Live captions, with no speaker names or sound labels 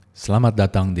Selamat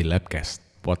datang di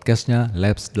Labcast, podcastnya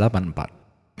Labs 84.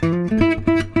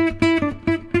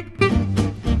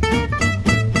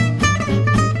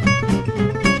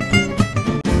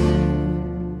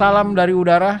 Salam dari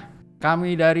udara,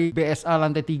 kami dari BSA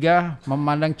Lantai 3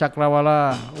 memandang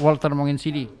Cakrawala Walter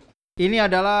Monginsidi. Ini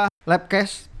adalah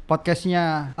Labcast,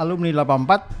 podcastnya alumni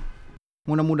 84.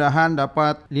 Mudah-mudahan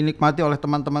dapat dinikmati oleh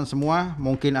teman-teman semua.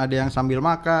 Mungkin ada yang sambil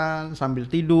makan, sambil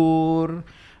tidur,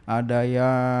 ada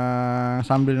yang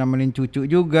sambil nemenin cucu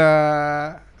juga,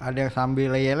 ada yang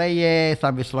sambil leye-leye,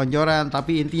 sambil selonjoran.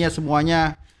 Tapi intinya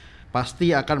semuanya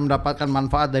pasti akan mendapatkan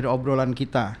manfaat dari obrolan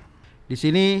kita. Di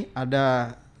sini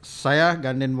ada saya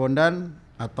Ganden Bondan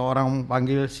atau orang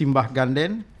panggil Simbah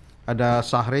Ganden, ada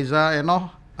Sahreza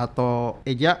Enoh atau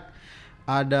Eja,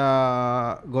 ada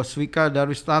Goswika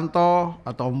Darwistanto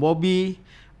atau Om Bobby,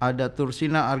 ada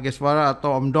Tursina Argeswara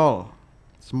atau Om Dol.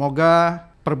 Semoga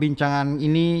perbincangan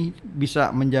ini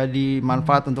bisa menjadi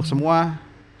manfaat untuk semua.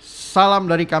 Salam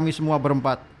dari kami semua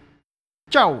berempat.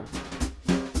 Ciao.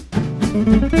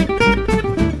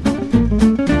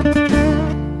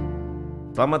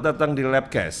 Selamat datang di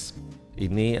Labcast.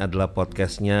 Ini adalah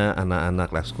podcastnya anak-anak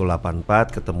Lab School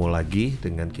 84. Ketemu lagi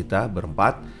dengan kita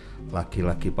berempat,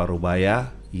 laki-laki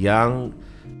parubaya yang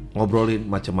ngobrolin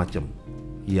macam-macam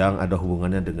yang ada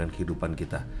hubungannya dengan kehidupan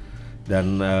kita.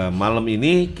 Dan malam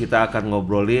ini kita akan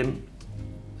ngobrolin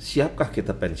siapkah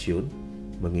kita pensiun,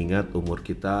 mengingat umur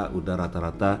kita udah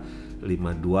rata-rata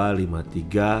 52,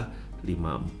 53,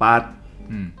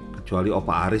 54. Kecuali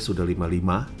Opa Aris sudah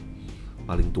 55,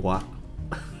 paling tua.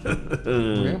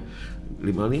 Okay.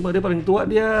 55 dia paling tua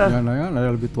dia. Jangan ada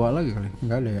lebih tua lagi kali.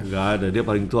 Enggak ada ya. Enggak ada, dia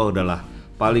paling tua udahlah.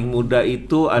 Paling muda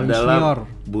itu paling adalah senior.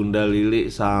 Bunda Lili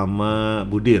sama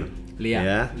Budir.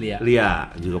 Lia. Ya.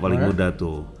 Lia juga paling muda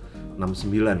tuh.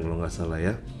 69 kalau nggak salah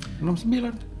ya.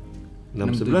 69.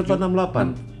 69 atau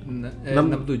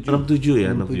 68? 67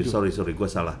 ya, 67. Sorry, gue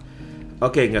salah.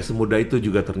 Oke, nggak semudah itu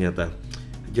juga ternyata.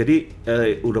 Jadi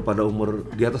udah pada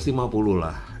umur di atas 50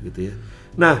 lah gitu ya.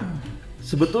 Nah,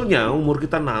 sebetulnya umur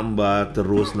kita nambah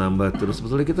terus.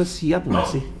 Sebetulnya kita siap nggak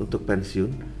sih untuk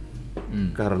pensiun?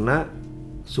 Karena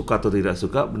suka atau tidak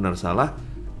suka, benar salah,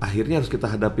 akhirnya harus kita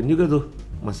hadapin juga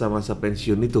tuh masa-masa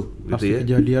pensiun itu, Pasti gitu ya.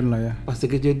 Kejadian lah ya. Pasti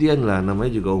kejadian lah.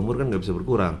 Namanya juga umur kan nggak bisa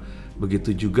berkurang.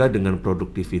 Begitu juga dengan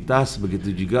produktivitas,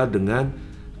 begitu juga dengan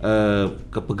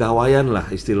kepegawaian lah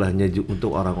istilahnya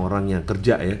untuk orang-orang yang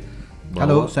kerja ya.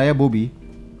 Halo, saya Bobby.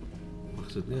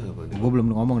 Maksudnya apa nih? Gue belum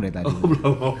ngomong dari tadi.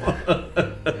 Belum ngomong.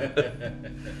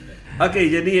 Oke,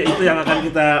 jadi itu yang akan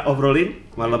kita obrolin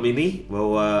malam ini,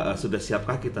 bahwa sudah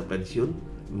siapkah kita pensiun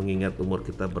mengingat umur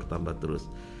kita bertambah terus.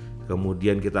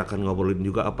 Kemudian kita akan ngobrolin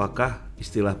juga apakah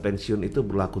istilah pensiun itu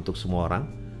berlaku untuk semua orang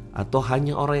atau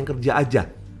hanya orang yang kerja aja,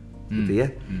 gitu ya.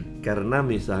 Karena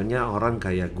misalnya orang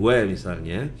kayak gue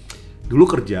misalnya, dulu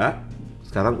kerja,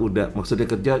 sekarang udah, maksudnya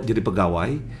kerja jadi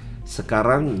pegawai.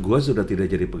 Sekarang gue sudah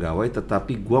tidak jadi pegawai,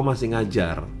 tetapi gue masih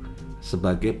ngajar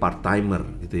sebagai part timer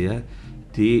gitu ya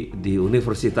di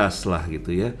universitas lah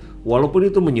gitu ya. Walaupun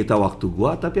itu menyita waktu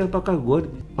gue, tapi apakah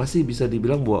gue masih bisa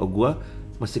dibilang bahwa gue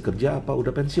masih kerja apa udah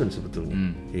pensiun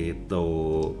sebetulnya? Gitu.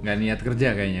 Nggak niat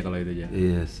kerja kayaknya kalau itu aja.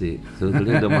 Iya sih,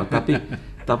 sebetulnya udah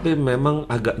tapi memang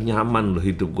agak nyaman loh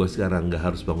hidup gue sekarang,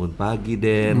 nggak harus bangun pagi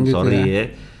Den, gitu sorry ya.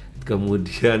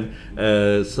 Kemudian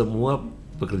semua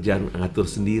pekerjaan ngatur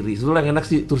sendiri. Sebetulnya yang enak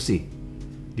sih Tursi.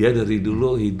 Dia dari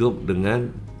dulu hidup dengan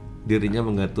dirinya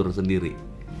mengatur sendiri.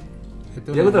 Itu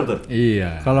Ya betul tuh.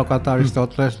 Iya. Kalau kata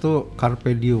Aristoteles tuh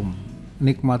carpe diem,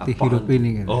 nikmati hidup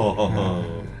ini. Gitu.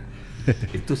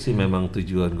 Itu sih memang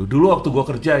tujuan gue. Dulu waktu gue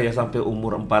kerja ya sampai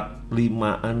umur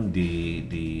 45-an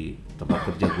di tempat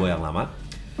kerja gue yang lama,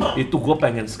 itu gue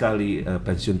pengen sekali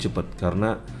pensiun cepet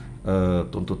karena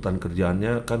tuntutan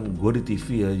kerjaannya kan gue di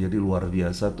TV ya, jadi luar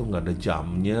biasa tuh, nggak ada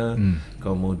jamnya,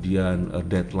 kemudian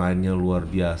deadline-nya luar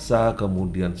biasa,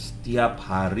 kemudian setiap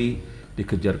hari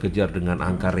dikejar-kejar dengan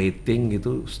angka rating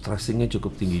gitu, stressingnya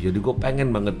cukup tinggi. Jadi gue pengen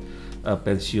banget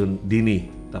pensiun dini,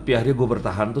 tapi akhirnya gue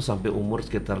bertahan tuh sampai umur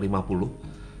sekitar 50.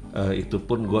 Itu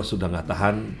pun gue sudah nggak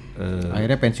tahan.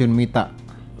 Akhirnya pensiun Mita.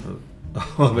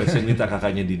 Pensiun Mita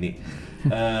kakaknya Dini.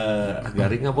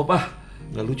 Garing apa Pak?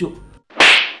 Nggak lucu.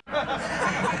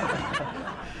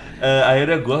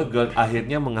 Akhirnya gue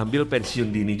akhirnya mengambil pensiun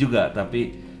dini juga,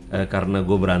 tapi karena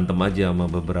gue berantem aja sama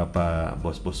beberapa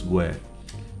bos-bos gue,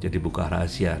 jadi buka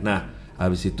rahasia. Nah,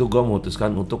 habis itu gue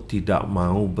memutuskan untuk tidak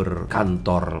mau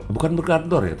bukan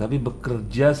berkantor ya, tapi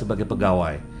bekerja sebagai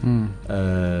pegawai.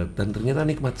 Dan ternyata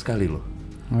nikmat sekali loh.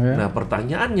 Nah,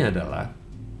 pertanyaannya adalah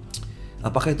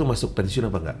apakah itu masuk pensiun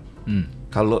apa enggak?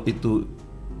 Kalau itu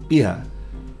iya,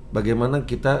 bagaimana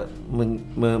kita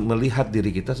melihat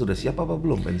diri kita sudah siap apa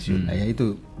belum pensiun. Nah, ya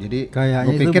itu. Jadi Kayaknya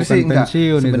gue itu pikir bukan sih enggak.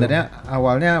 pensiun itu. Sebenarnya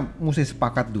awalnya mesti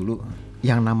sepakat dulu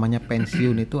yang namanya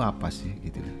pensiun itu apa sih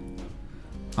gitu.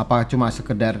 Apa cuma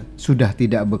sekedar sudah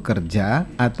tidak bekerja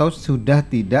atau sudah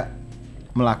tidak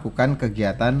melakukan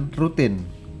kegiatan rutin?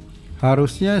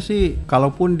 Harusnya sih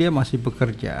kalaupun dia masih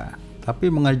bekerja,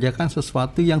 tapi mengerjakan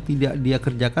sesuatu yang tidak dia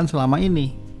kerjakan selama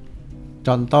ini.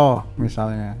 Contoh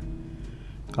misalnya,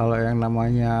 kalau yang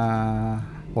namanya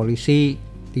polisi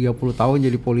 30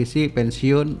 tahun jadi polisi,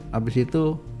 pensiun, habis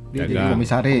itu dia jadi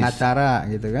komisaris, pengacara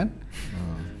gitu kan.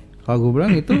 Kalau gue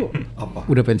bilang itu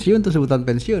udah pensiun tuh, sebutan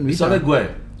pensiun bisa. Misalnya gue,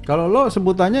 Kalau lo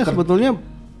sebutannya sebetulnya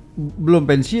belum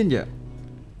pensiun ya.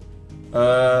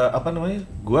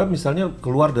 Gue misalnya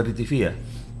keluar dari TV ya,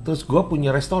 terus gue punya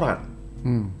restoran.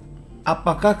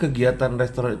 Apakah kegiatan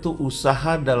restoran itu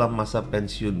usaha dalam masa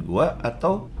pensiun gue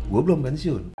atau gue belum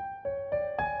pensiun?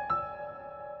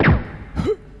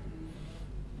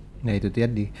 Nah itu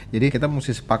tadi. Jadi kita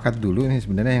mesti sepakat dulu nih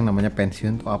sebenarnya yang namanya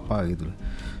pensiun itu apa gitu loh.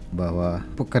 Bahwa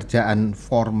pekerjaan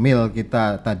formal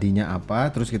kita tadinya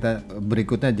apa, terus kita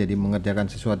berikutnya jadi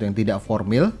mengerjakan sesuatu yang tidak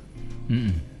formal.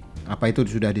 Apa itu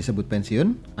sudah disebut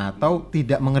pensiun atau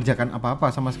tidak mengerjakan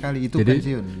apa-apa sama sekali itu Jadi,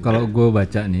 pensiun. kalau gue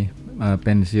baca nih,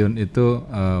 pensiun itu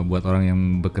buat orang yang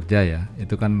bekerja ya,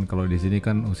 itu kan kalau di sini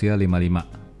kan usia 55,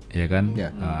 ya kan? Ya.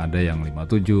 Ada yang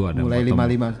 57, ada Mulai yang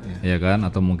 55 ya kan?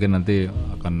 Atau mungkin nanti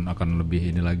akan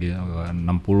lebih ini lagi 60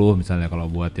 misalnya kalau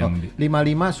buat yang 55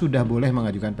 sudah boleh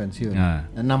mengajukan pensiun. Nah.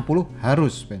 60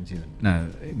 harus pensiun. Nah,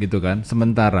 gitu kan.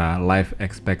 Sementara life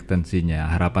expectancy-nya,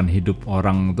 harapan hidup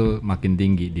orang tuh makin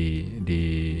tinggi di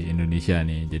Indonesia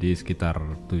nih. Jadi sekitar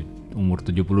umur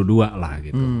 72 lah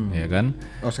gitu, ya kan?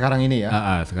 Oh, sekarang ini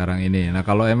ya. Sekarang ini. Nah,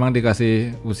 kalau emang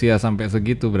dikasih usia sampai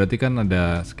segitu berarti kan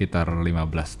ada sekitar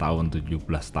 15 tahun, 17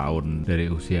 tahun dari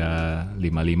usia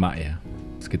 55 ya.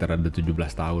 Sekitar ada 17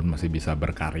 tahun masih bisa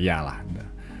berkarya lah.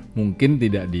 Mungkin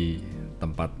tidak di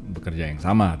tempat bekerja yang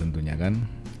sama tentunya kan,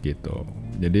 gitu.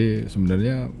 Jadi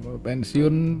sebenarnya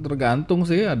pensiun tergantung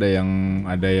sih, ada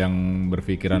yang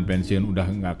berpikiran pensiun udah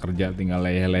nggak kerja tinggal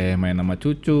leleh-leleh main sama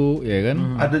cucu, ya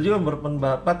kan? Ada juga yang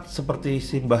berpendapat seperti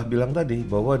Simbah bilang tadi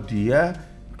bahwa dia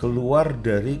keluar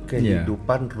dari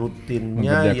kehidupan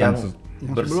rutinnya yang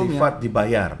bersifat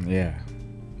dibayar. Iya.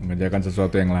 Mengerjakan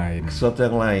sesuatu yang lain. Sesuatu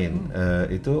yang lain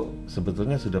itu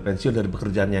sebetulnya sudah pensiun dari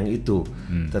pekerjaan yang itu.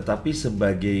 Tetapi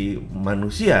sebagai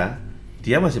manusia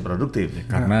dia masih produktif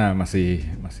Karena masih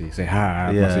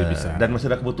sehat, masih bisa. dan masih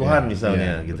ada kebutuhan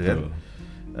misalnya gitu betul. kan.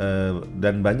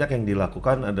 Dan banyak yang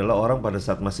dilakukan adalah orang pada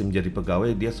saat masih menjadi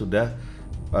pegawai dia sudah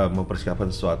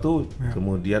mempersiapkan sesuatu,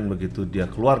 kemudian begitu dia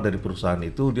keluar dari perusahaan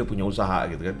itu dia punya usaha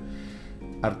gitu kan.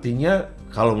 Artinya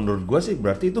kalau menurut gue sih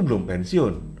berarti itu belum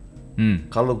pensiun.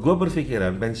 Kalau gue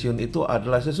berpikiran pensiun itu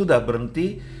adalah sesudah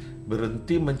berhenti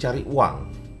mencari uang,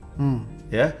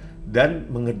 ya, dan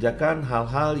mengerjakan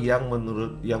hal-hal yang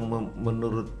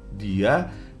menurut dia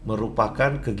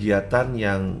merupakan kegiatan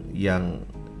yang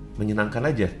menyenangkan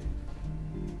aja.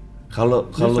 Kalau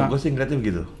gue sih ngeliatnya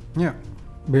begitu. Ya.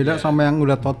 Beda sama yang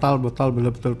udah total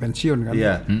betul-betul pensiun kan.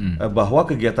 Iya, bahwa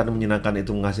kegiatan menyenangkan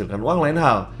itu menghasilkan uang lain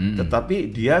hal, tetapi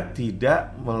dia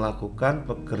tidak melakukan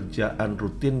pekerjaan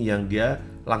rutin yang dia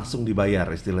langsung dibayar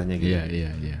istilahnya gitu.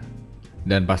 Iya.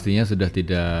 Dan pastinya sudah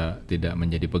tidak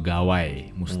menjadi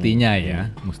pegawai, mestinya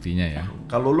ya.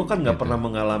 Kalau lu kan nggak pernah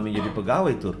mengalami jadi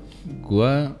pegawai tuh.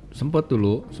 Gua sempet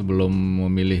dulu sebelum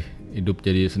memilih hidup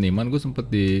jadi seniman, gue sempet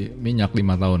di minyak 5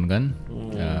 tahun kan.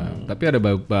 Ya, tapi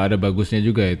ada bagusnya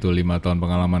juga itu 5 tahun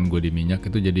pengalaman gue di minyak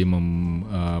itu jadi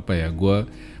gue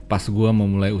pas gue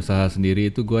memulai usaha sendiri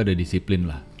itu gue ada disiplin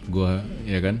lah. Gue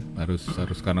ya kan harus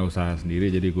karena usaha sendiri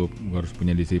jadi gue harus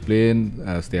punya disiplin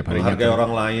setiap harinya. Menghargai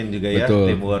orang lain juga. Betul. Ya,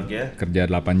 teamwork ya. Kerja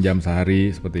 8 jam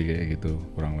sehari seperti kayak gitu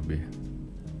kurang lebih.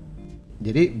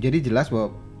 Jadi jelas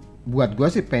bahwa buat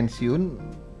gua sih pensiun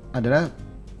adalah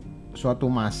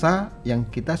suatu masa yang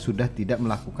kita sudah tidak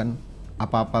melakukan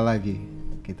apa-apa lagi.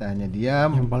 Kita hanya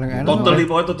diam. Yang paling enak.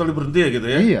 Totally berhenti ya gitu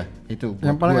ya. Iya, itu.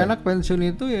 Yang paling enak pensiun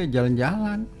itu ya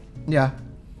jalan-jalan. Ya.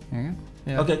 Ya kan?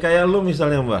 Ya. Oke, kayak lu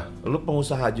misalnya Mbah, lu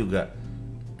pengusaha juga.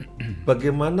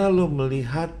 Bagaimana lu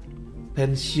melihat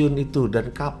pensiun itu dan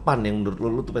kapan yang menurut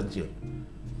lu tuh pensiun?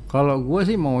 Kalau gue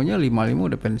sih maunya 55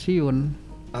 udah pensiun.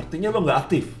 Artinya lu nggak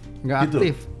aktif? Nggak gitu?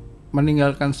 aktif.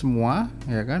 Meninggalkan semua,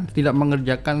 ya kan? Tidak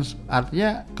mengerjakan,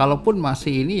 artinya kalaupun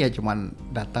masih ini ya cuman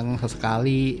datang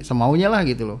sesekali, semaunya lah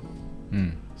gitu loh.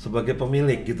 Sebagai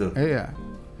pemilik gitu. Iya.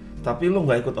 Tapi lu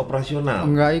nggak ikut operasional.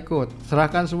 Nggak ikut,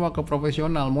 serahkan semua ke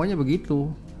profesional, maunya begitu.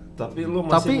 Tapi lu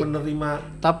masih menerima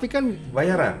Tapi kan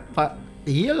bayaran. Pak,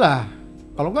 iyalah.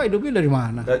 Kalau nggak hidupnya dari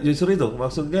mana? Nah, justru itu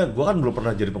maksudnya gue kan belum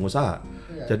pernah jadi pengusaha,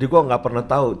 jadi gue nggak pernah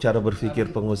tahu cara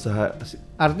berpikir pengusaha.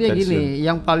 Artinya pensiun. gini,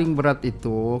 yang paling berat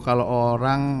itu kalau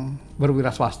orang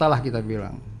berwira swasta lah kita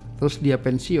bilang, terus dia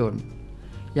pensiun,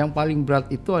 yang paling berat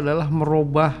itu adalah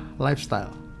merubah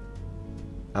lifestyle.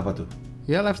 Apa tuh?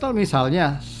 Ya lifestyle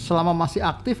misalnya selama masih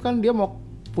aktif kan dia mau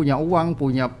punya uang,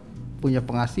 punya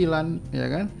penghasilan, ya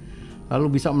kan,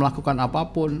 lalu bisa melakukan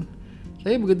apapun.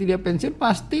 Tapi begitu dia pensiun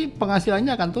pasti penghasilannya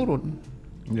akan turun.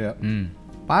 Ya.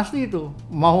 Pasti itu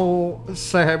mau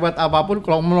sehebat apapun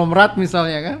konglomerat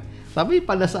misalnya kan, tapi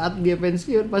pada saat dia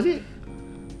pensiun pasti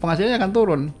penghasilannya akan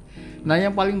turun. Nah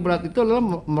yang paling berat itu adalah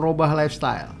merubah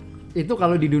lifestyle. Itu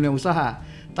kalau di dunia usaha.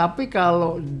 Tapi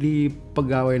kalau di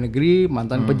pegawai negeri,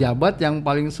 mantan pejabat, yang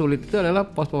paling sulit itu adalah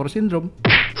post power syndrome.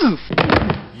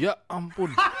 Ya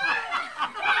ampun.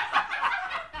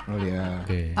 Oh iya.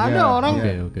 Oke. Ada orang,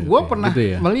 oke, gue oke. pernah Gitu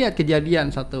ya? melihat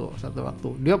kejadian satu waktu.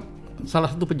 Dia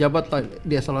salah satu pejabat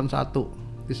di eselon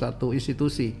 1 di satu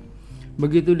institusi.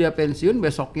 Begitu dia pensiun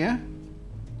besoknya,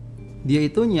 dia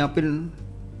itu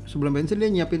sebelum pensiun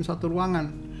dia nyiapin satu ruangan.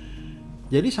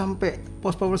 Jadi sampai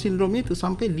post power syndrome itu,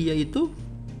 sampai dia itu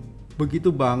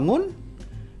begitu bangun,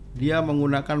 dia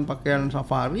menggunakan pakaian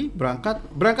safari,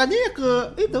 berangkatnya ya ke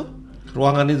itu,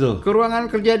 Ruangan itu? ke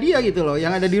ruangan kerja dia gitu loh,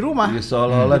 yang ada di rumah. Ya,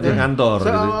 seolah-olah dia ngantor gitu.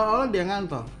 Seolah-olah dia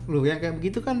ngantor. Loh yang kayak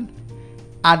begitu kan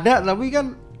ada, tapi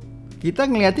kan kita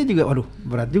ngelihatnya juga, waduh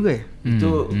berat juga ya.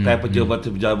 Itu kayak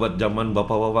pejabat-pejabat zaman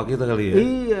bapak-bapak kita kali ya?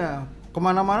 Iya,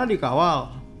 kemana-mana dikawal,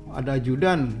 ada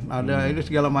ajudan, ada ini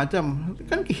segala macam.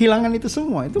 Kan kehilangan itu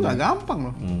semua, itu nggak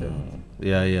gampang loh.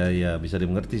 Ya, bisa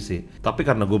dimengerti sih. Tapi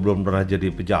karena gue belum pernah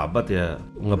jadi pejabat ya,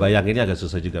 ngebayanginnya agak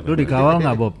susah juga. Lu dikawal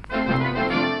nggak, Bob?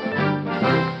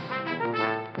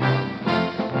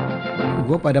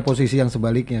 Gue pada posisi yang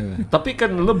sebaliknya. Tapi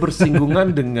kan lo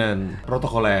bersinggungan dengan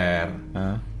protokoler,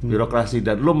 birokrasi,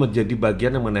 dan lo menjadi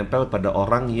bagian yang menempel pada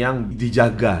orang yang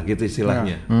dijaga gitu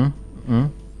istilahnya.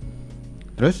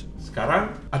 Terus?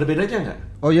 Sekarang ada bedanya nggak?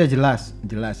 Oh iya jelas.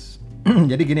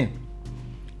 Jadi gini,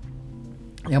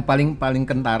 yang paling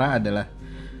kentara adalah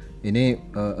ini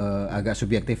agak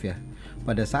subjektif ya.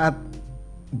 Pada saat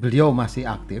beliau masih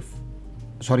aktif,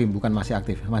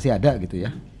 masih ada gitu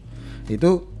ya.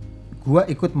 Itu gua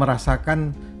ikut merasakan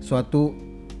suatu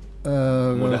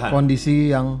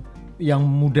kondisi yang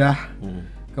mudah,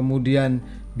 kemudian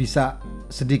bisa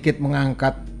sedikit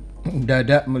mengangkat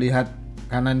dada melihat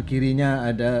kanan kirinya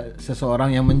ada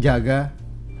seseorang yang menjaga,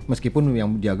 meskipun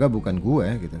yang menjaga bukan gue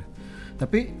gitu.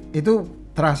 Tapi itu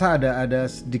terasa ada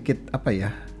sedikit apa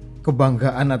ya,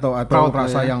 kebanggaan atau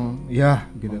rasa yang ya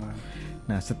gitu.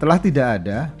 Nah setelah tidak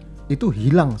ada, itu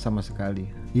hilang sama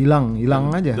sekali, hilang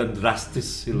aja.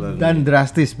 Dan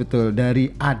drastis betul,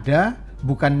 dari ada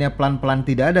bukannya pelan-pelan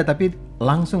tidak ada, tapi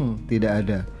langsung tidak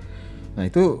ada. Nah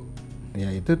itu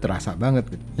terasa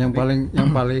banget gitu. Yang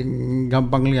paling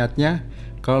gampang lihatnya,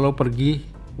 kalau lo pergi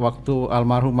waktu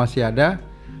almarhum masih ada,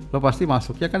 lo pasti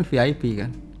masuknya kan VIP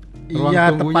kan. Ruang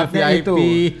Iya, tunggunya tepatnya VIP. itu.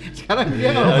 Sekarang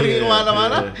dia kalau pergi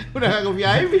kemana-mana udah nggak ke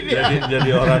VIP dia. Jadi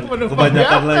orang Penumpang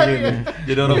kebanyakan biasa lagi dia. nih.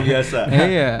 Jadi orang biasa.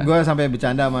 Iya. Gue sampai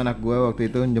bercanda sama anak gue waktu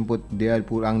itu, jemput dia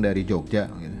pulang dari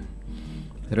Jogja gitu.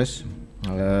 Terus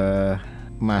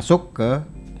masuk ke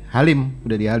Halim,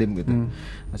 udah di Halim gitu.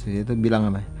 Masuk itu bilang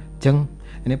sama Jeng,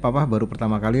 ini papa baru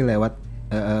pertama kali lewat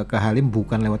ke Halim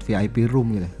bukan lewat VIP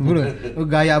room gitu. Gue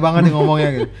gaya banget nih ngomongnya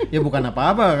gitu. Ya bukan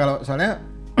apa-apa, kalau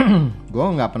soalnya gue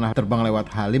nggak pernah terbang lewat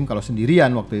Halim kalau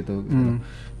sendirian waktu itu gitu.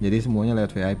 Jadi semuanya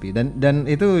lewat VIP dan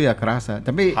itu ya kerasa.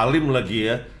 Tapi Halim lagi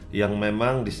ya, yang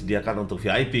memang disediakan untuk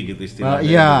VIP gitu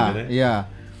istilahnya. iya.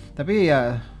 Tapi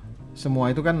ya semua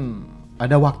itu kan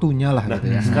ada waktunya lah gitu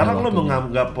ya. Sekarang Ada lo waktunya.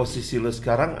 menganggap posisi lo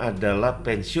sekarang adalah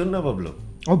pensiun apa belum?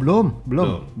 Oh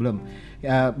belum.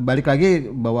 Ya balik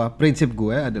lagi bahwa prinsip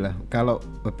gue adalah kalau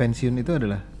pensiun itu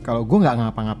adalah kalau gue nggak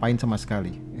ngapa-ngapain sama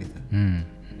sekali. Gitu.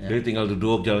 Jadi tinggal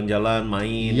duduk, jalan-jalan,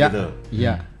 main Iya, gitu.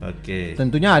 iya. Oke.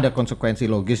 Tentunya ada konsekuensi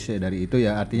logis ya dari itu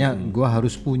ya. Artinya gue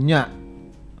harus punya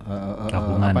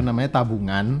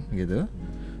tabungan gitu,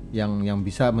 yang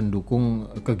bisa mendukung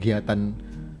kegiatan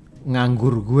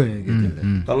nganggur gue gitu.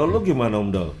 Kalau lo gimana Om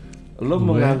Dol? Lo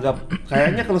menganggap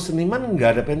kayaknya kalau seniman nggak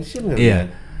ada pensiun nggak? Iya.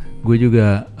 Gue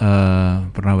juga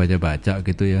pernah baca-baca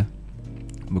gitu ya.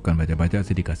 Bukan baca-baca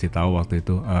sih, dikasih tahu waktu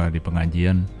itu di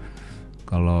pengajian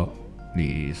kalau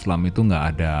di Islam itu nggak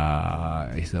ada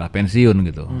istilah pensiun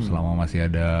gitu. Selama masih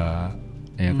ada,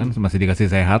 ya kan, masih dikasih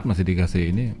sehat, masih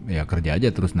dikasih ini, ya kerja aja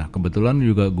terus. Nah kebetulan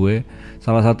juga gue,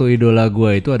 salah satu idola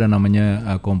gue itu ada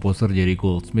namanya komposer Jerry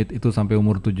Goldsmith, itu sampai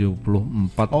umur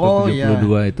 74 atau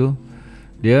 72 itu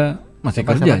dia masih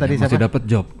Siapa kerja, tadi, masih siapa? dapat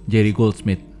job. Jerry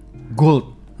Goldsmith.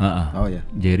 Gold. Ha-ha. Oh ya.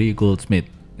 Jerry Goldsmith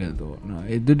gitu. Nah,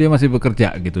 itu dia masih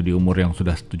bekerja gitu di umur yang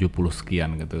sudah 70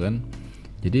 sekian gitu kan.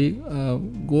 Jadi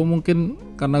gue mungkin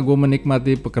karena gue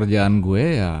menikmati pekerjaan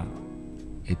gue ya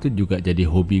itu juga jadi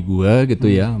hobi gue gitu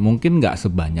ya. Mungkin nggak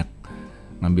sebanyak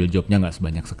ngambil jobnya nggak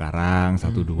sebanyak sekarang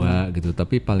 1-2 gitu,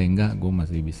 tapi paling nggak gue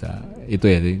masih bisa itu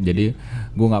ya. Jadi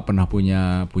gue nggak pernah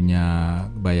punya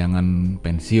bayangan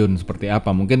pensiun seperti apa.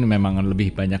 Mungkin memang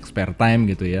lebih banyak spare time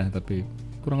gitu ya, tapi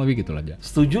kurang lebih gitu aja.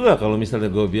 Setuju nggak kalau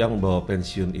misalnya gue bilang bahwa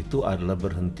pensiun itu adalah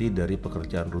berhenti dari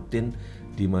pekerjaan rutin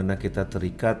di mana kita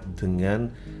terikat dengan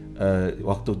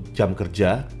waktu jam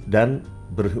kerja dan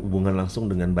berhubungan langsung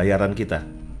dengan bayaran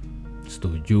kita?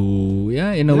 Setuju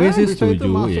ya, in a way sih bisa itu setuju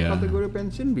masuk ya. kategori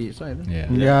pensiun bisa itu.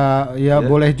 Ya. Ya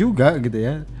boleh juga gitu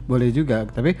ya, boleh juga.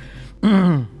 Tapi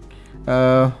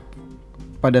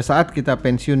pada saat kita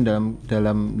pensiun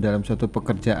dalam suatu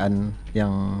pekerjaan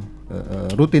yang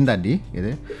rutin tadi,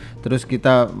 gitu ya, terus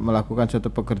kita melakukan suatu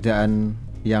pekerjaan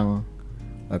yang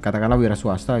katakanlah wira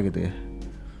swasta gitu ya,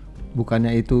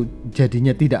 bukannya itu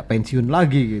jadinya tidak pensiun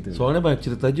lagi gitu. Soalnya banyak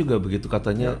cerita juga begitu,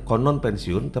 katanya konon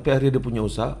pensiun tapi akhirnya dia punya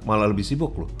usaha malah lebih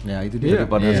sibuk loh Ya itu dia.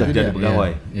 daripada Iya, saat itu jadi dia.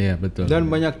 pegawai. Iya betul.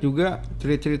 Dan banyak juga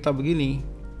cerita-cerita begini.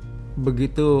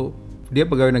 Begitu dia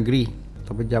pegawai negeri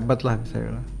atau pejabat lah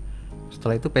misalnya.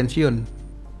 Setelah itu pensiun,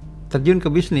 terjun ke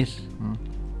bisnis.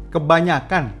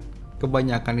 Kebanyakan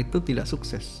itu tidak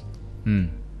sukses.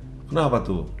 Kenapa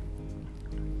tuh?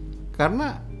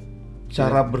 Karena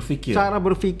Cara berpikir. cara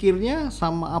berpikirnya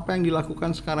sama apa yang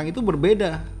dilakukan sekarang itu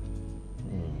berbeda.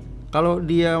 Kalau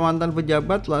dia mantan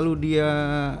pejabat lalu dia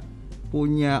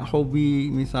punya hobi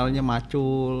misalnya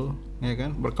macul, ya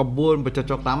kan, berkebun,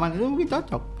 bercocok taman, itu mungkin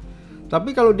cocok. Tapi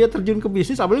kalau dia terjun ke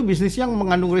bisnis, apalagi bisnis yang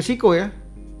mengandung risiko ya,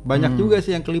 banyak juga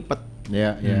sih yang kelipet.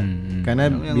 Ya.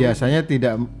 Karena biasanya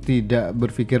tidak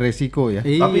berpikir resiko ya.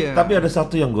 Tapi ada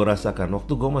satu yang gue rasakan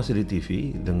waktu gue masih di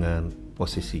TV dengan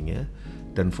posisinya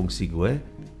dan fungsi gue,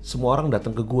 semua orang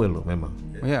datang ke gue loh memang.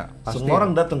 Iya, pasti. Semua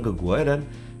orang datang ke gue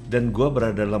dan gue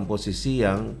berada dalam posisi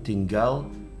yang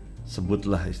tinggal,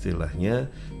 sebutlah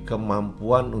istilahnya,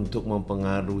 kemampuan untuk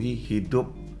mempengaruhi hidup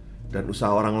dan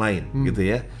usaha orang lain gitu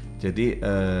ya. Jadi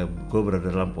gue berada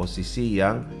dalam posisi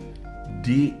yang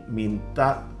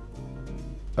diminta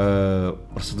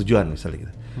persetujuan misalnya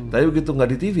gitu. Tapi begitu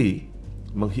nggak di TV,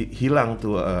 menghilang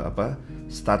tuh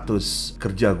status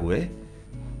kerja gue,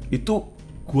 itu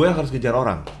gue yang harus kejar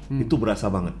orang. Itu berasa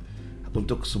banget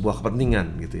untuk sebuah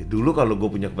kepentingan gitu ya. Dulu kalau gue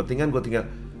punya kepentingan, gue tinggal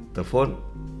telepon,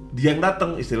 dia yang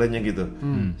datang istilahnya gitu.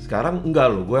 Sekarang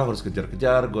enggak loh, gue yang harus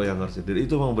kejar-kejar, gue yang harus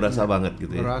itu memang berasa banget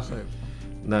gitu ya. Berasa.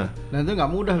 Nah, Dan itu nggak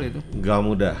mudah loh itu.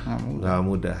 nggak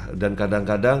mudah. Dan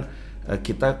kadang-kadang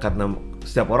kita, karena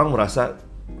setiap orang merasa,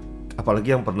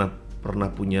 apalagi yang pernah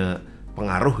punya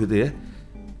pengaruh gitu ya,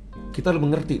 kita lebih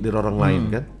mengerti dari orang lain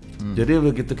kan. Jadi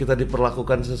begitu kita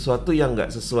diperlakukan sesuatu yang nggak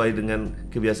sesuai dengan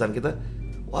kebiasaan kita,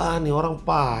 wah nih orang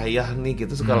payah nih,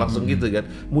 kita suka langsung gitu kan.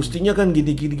 Mustinya kan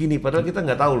gini, padahal kita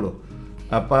nggak tahu loh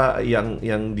apa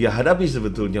yang dia hadapi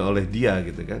sebetulnya oleh dia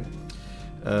gitu kan.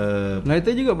 Nah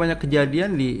itu juga banyak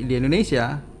kejadian di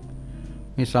Indonesia.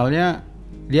 Misalnya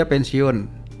dia pensiun,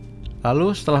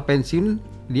 lalu setelah pensiun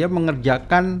dia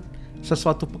mengerjakan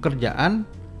sesuatu pekerjaan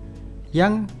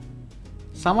yang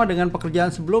sama dengan pekerjaan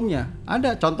sebelumnya.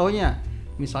 Ada contohnya,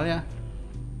 misalnya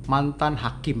mantan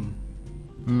hakim,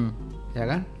 ya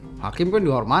kan? Hakim kan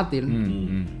dihormatin.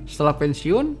 Setelah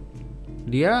pensiun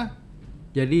dia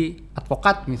jadi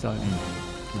advokat misalnya.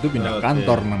 Itu pindah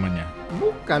kantor namanya.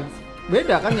 Bukan,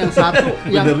 beda kan yang satu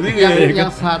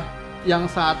yang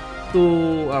satu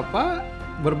apa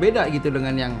berbeda gitu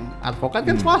dengan yang advokat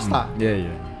kan swasta.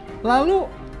 Iya. Lalu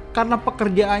karena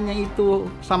pekerjaannya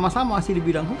itu sama-sama masih di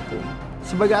bidang hukum,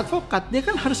 sebagai advokat dia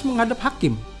kan harus menghadap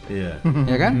hakim. Iya.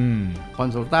 Ya kan?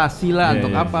 Konsultasi lah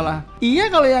untuk apalah.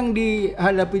 Iya kalau yang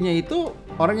dihadapinya itu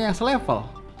orang yang selevel.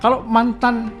 Kalau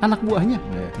mantan anak buahnya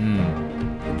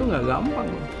itu nggak gampang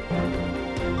loh.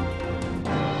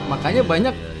 Makanya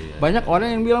banyak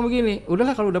orang yang bilang begini,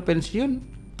 udahlah kalau udah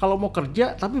pensiun, kalau mau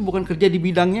kerja tapi bukan kerja di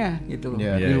bidangnya gitu loh,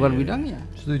 di luar bidangnya.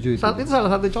 Setuju itu. Saat itu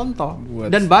salah satu contoh. Buat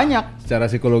Dan banyak. Secara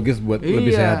psikologis buat lebih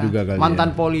sehat juga kali.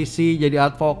 Mantan ya. polisi jadi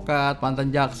advokat,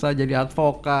 mantan jaksa jadi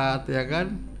advokat, ya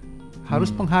kan? Harus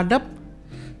menghadap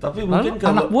Tapi lalu mungkin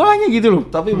kalau anak buahnya gitu loh.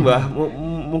 Tapi Mbah,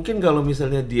 mungkin kalau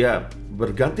misalnya dia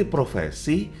berganti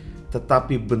profesi,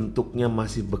 tetapi bentuknya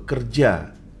masih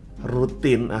bekerja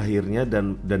rutin akhirnya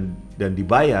dan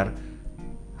dibayar,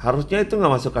 harusnya itu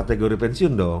nggak masuk kategori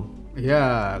pensiun dong,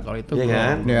 Iya, kalau itu ya belum.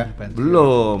 kan? Ya.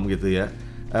 Belum gitu ya.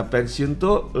 Pensiun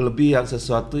tuh lebih yang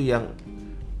sesuatu yang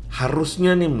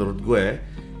harusnya nih menurut gue,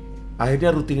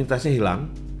 akhirnya rutinitasnya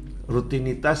hilang,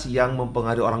 rutinitas yang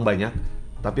mempengaruhi orang banyak.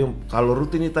 Tapi kalau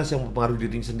rutinitas yang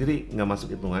mempengaruhi diri sendiri nggak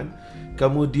masuk hitungan.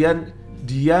 Kemudian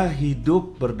dia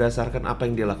hidup berdasarkan apa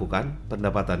yang dia lakukan,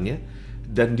 pendapatannya,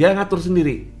 dan dia ngatur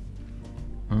sendiri.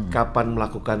 Kapan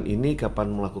melakukan ini, kapan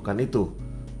melakukan itu,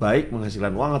 baik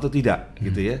menghasilkan uang atau tidak,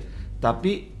 gitu ya.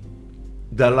 Tapi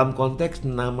dalam konteks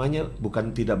namanya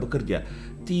bukan tidak bekerja,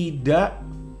 tidak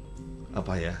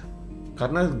apa ya?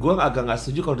 Karena gue agak nggak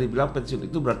setuju kalau dibilang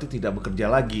pensiun itu berarti tidak bekerja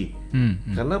lagi,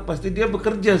 karena pasti dia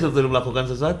bekerja setelah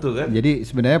melakukan sesuatu kan. Jadi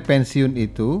sebenarnya pensiun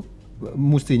itu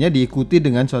mestinya diikuti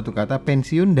dengan suatu kata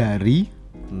pensiun dari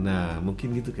Nah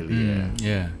mungkin gitu kali ya.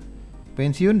 Ya.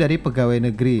 pensiun dari pegawai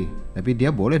negeri, tapi dia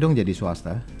boleh dong jadi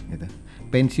swasta gitu.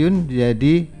 Pensiun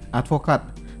jadi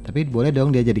advokat, tapi boleh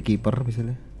dong dia jadi kiper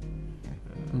misalnya.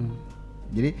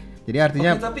 Jadi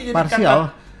artinya Oke, tapi jadi parsial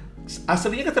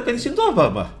aslinya kata pensiun itu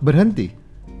apa? berhenti.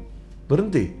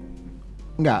 Berhenti.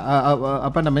 Enggak,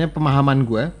 apa namanya, pemahaman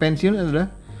gue pensiun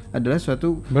adalah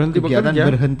suatu Berhenti kegiatan bekerja.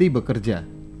 berhenti bekerja.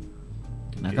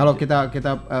 Nah, kalau kita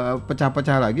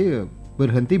pecah-pecah lagi,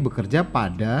 berhenti bekerja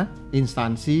pada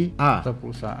instansi A, Atau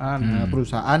perusahaan.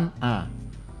 perusahaan A.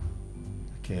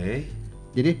 Oke.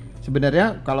 Jadi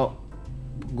sebenarnya kalau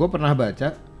gue pernah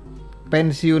baca,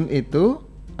 pensiun itu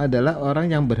adalah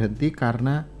orang yang berhenti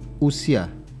karena usia.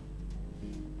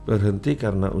 Berhenti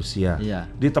karena usia. Iya.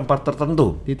 Di tempat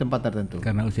tertentu. Di tempat tertentu.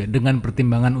 Karena usia, dengan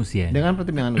pertimbangan usia. Dengan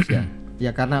pertimbangan usia.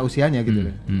 Ya karena usianya gitu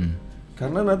loh.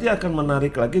 Karena nanti akan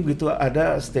menarik lagi begitu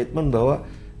ada statement bahwa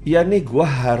ya nih gua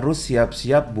harus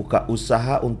siap-siap buka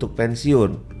usaha untuk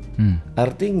pensiun.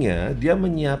 Artinya dia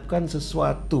menyiapkan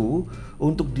sesuatu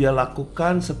untuk dia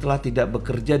lakukan setelah tidak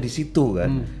bekerja di situ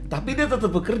kan. Tapi dia tetap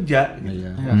bekerja. Gitu.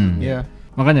 Iya.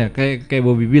 Makanya kayak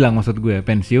Bobby bilang, maksud gue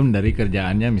pensiun dari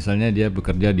kerjaannya, misalnya dia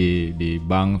bekerja di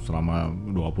bank selama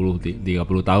 20-30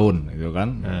 tahun gitu kan.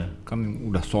 Kan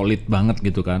udah solid banget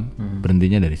gitu kan.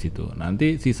 Berhentinya dari situ.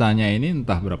 Nanti sisanya ini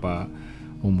entah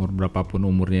berapapun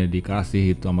umurnya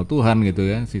dikasih itu sama Tuhan gitu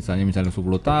ya. Sisanya misalnya 10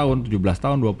 tahun, 17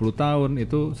 tahun, 20 tahun,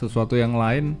 itu sesuatu yang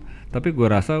lain. Tapi gue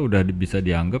rasa udah bisa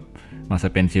dianggap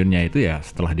masa pensiunnya itu ya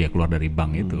setelah dia keluar dari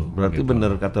bank itu. Berarti gitu.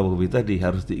 benar kata Bobby tadi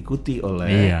harus diikuti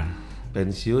oleh Iya.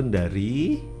 pensiun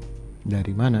dari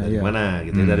Dari mana? Iya. mana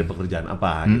gitu ya, dari pekerjaan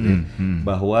apa gitu ya.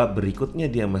 Bahwa berikutnya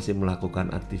dia masih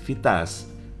melakukan aktivitas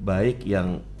baik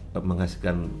yang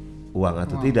menghasilkan uang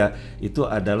atau tidak, itu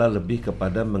adalah lebih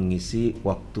kepada mengisi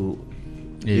waktu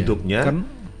Iya. hidupnya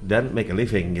dan make a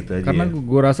living gitu aja. Karena ya.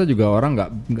 gue rasa juga orang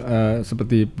nggak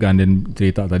seperti Ganden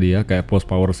cerita tadi ya, kayak post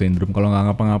power syndrome, kalau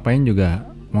nggak ngapa-ngapain juga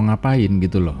mau ngapain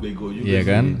gitu loh. Bego juga Iya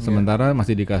kan? Sementara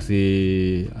masih dikasih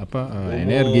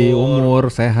energi, umur,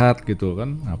 sehat gitu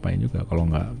kan, ngapain juga kalau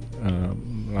nggak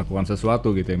melakukan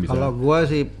sesuatu gitu yang bisa. Kalau gua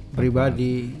sih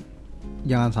pribadi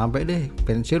jangan sampai deh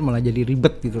pensiun malah jadi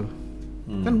ribet gitu loh.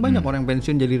 Kan banyak orang yang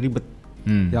pensiun jadi ribet.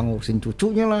 Yang ngurusin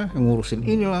cucunya lah, yang ngurusin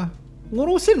inilah.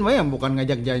 Ngurusin mah ya, bukan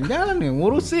ngajak jalan-jalan ya,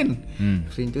 ngurusin.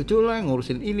 Ngurusin cucu lah,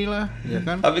 ngurusin inilah, ya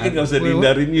kan. Tapi kan nggak usah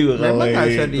dihindarin juga kalau Memang nggak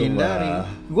usah itu, dihindari. Pak.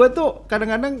 Gue tuh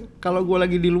kadang-kadang kalau gue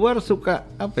lagi di luar suka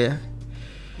apa ya,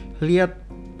 lihat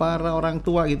para orang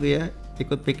tua gitu ya,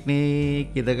 ikut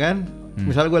piknik gitu kan.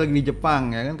 Misalnya gue lagi di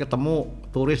Jepang ya kan, ketemu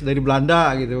turis dari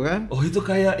Belanda gitu kan. Oh itu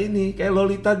kayak ini, kayak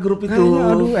Lolita Group itu.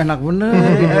 Kayaknya aduh enak bener.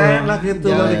 Enak itu.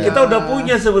 Jalan-jalan. Kita udah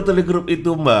punya sebetulnya grup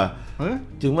itu Mbak. Hah?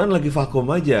 Cuman lagi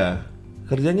vakum aja.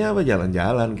 Kerjanya apa?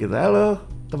 Jalan-jalan kita. Halo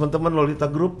teman-teman Lolita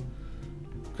Group.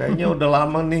 Kayaknya udah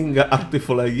lama nih nggak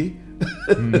aktif lagi.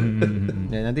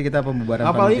 Ya nanti kita pembubaran.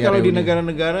 Apalagi panitia kalau di reuni.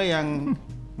 negara-negara yang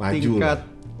Maju tingkat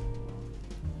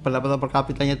pendapatan per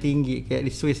kapitanya tinggi kayak di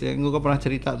Swiss ya, gue pernah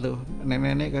cerita tuh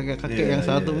nenek-nenek kakek-kakek yang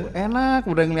satu enak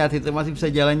udah ngeliat itu masih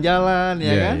bisa jalan-jalan ya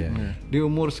Iya, kan iya. di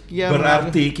umur sekian.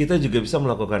 Berarti kita juga bisa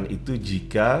melakukan itu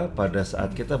jika pada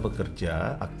saat kita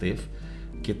bekerja aktif,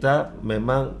 kita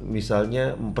memang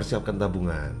misalnya mempersiapkan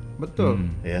tabungan.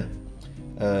 Betul. Ya.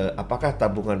 Apakah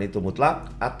tabungan itu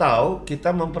mutlak atau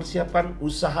kita mempersiapkan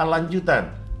usaha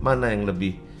lanjutan? Mana yang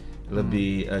lebih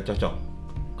cocok?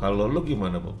 Kalau lu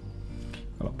gimana, Bu?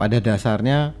 Kalau pada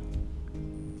dasarnya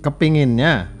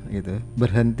kepinginnya gitu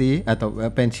berhenti atau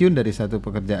pensiun dari satu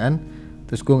pekerjaan,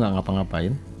 terus gue nggak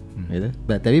ngapa-ngapain, gitu.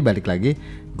 Tapi balik lagi,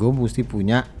 gue mesti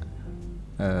punya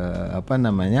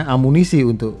amunisi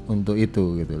untuk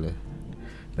itu gitu loh.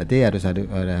 Berarti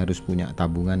harus punya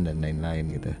tabungan dan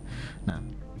lain-lain gitu. Nah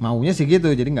maunya sih gitu,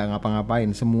 jadi nggak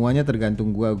ngapa-ngapain, semuanya tergantung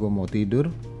gue mau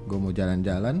tidur, gue mau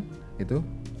jalan-jalan, itu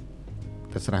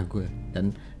terserah gue,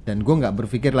 dan gue nggak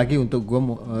berpikir lagi untuk gue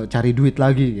mau cari duit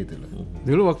lagi gitu loh.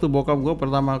 Dulu waktu bokap gue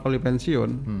pertama kali pensiun,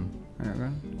 ya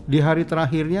kan, di hari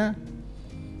terakhirnya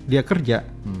dia kerja,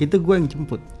 itu gue yang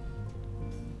jemput.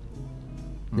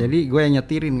 Jadi gue yang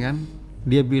nyetirin kan.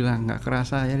 Dia bilang nggak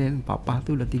kerasa ya Den, papa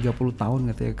tuh udah 30 tahun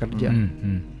katanya kerja.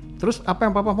 Terus apa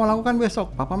yang papa mau lakukan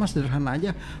besok? Papa mah sederhana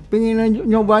aja, pengen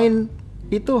nyobain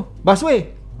itu busway.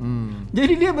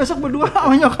 Jadi dia besok berdua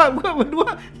sama nyokap gue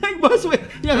berdua naik busway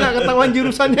yang nggak ketahuan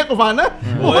jurusannya kemana.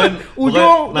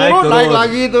 Ujung naik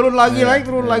lagi, turun lagi, naik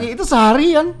turun lagi. Itu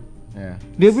seharian.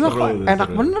 Dia bilang kok enak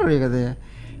bener ya katanya.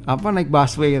 Apa naik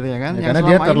busway katanya kan? Ya, karena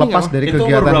dia terlepas dari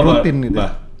kegiatan rutin gitu.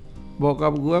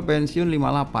 Bokap gue pensiun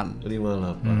 58.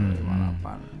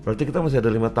 58. Berarti kita masih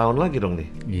ada 5 tahun lagi dong nih.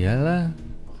 Iyalah.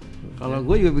 Kalau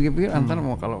gue juga pikir-pikir antar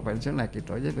mau kalau pensiun naik itu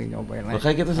aja pengen nyobain naik.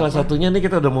 Makanya kita salah satunya nih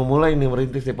kita udah mau mulai nih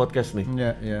merintis di podcast nih.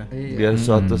 Iya. Biar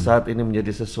suatu saat ini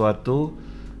menjadi sesuatu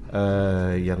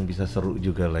yang bisa seru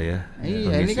juga lah ya.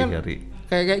 Iya, ini kan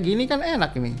kayak gini kan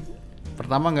enak ini.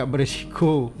 Pertama nggak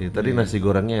berisiko. Ya, tadi nasi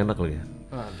gorengnya enak loh ya.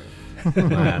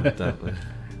 Mantap.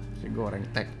 Nasi goreng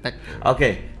tek-tek.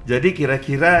 Oke, jadi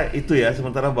kira-kira itu ya.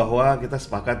 Sementara bahwa kita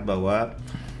sepakat bahwa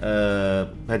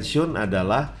pensiun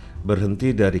adalah berhenti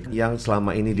dari yang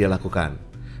selama ini dia lakukan.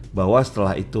 Bahwa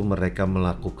setelah itu mereka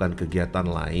melakukan kegiatan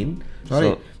lain.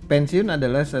 Pensiun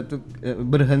adalah satu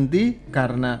berhenti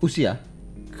karena usia.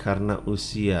 Karena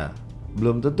usia.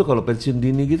 Belum tentu kalau pensiun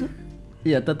dini gitu.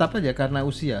 Iya, tetap aja karena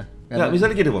usia. Nggak,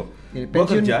 misalnya gini Bob,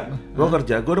 gue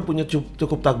kerja, gue udah punya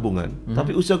cukup tabungan,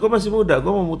 tapi usia gue masih muda, gue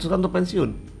memutuskan untuk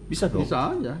pensiun, bisa dong?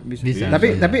 Bisa aja. Bisa.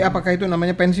 Tapi apakah itu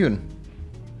namanya pensiun?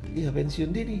 Iya,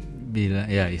 pensiun dini. Bila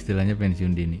ya istilahnya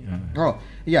pensiun dini. Oh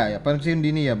iya pensiun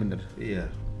dini ya bener.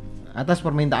 Iya. Atas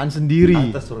permintaan sendiri.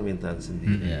 Atas permintaan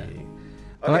sendiri.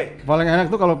 Paling enak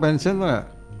tuh kalau pensiun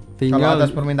tuh tinggal atas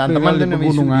permintaan teman di kan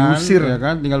pegunungan, diusir ya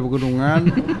kan, tinggal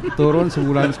pegunungan, turun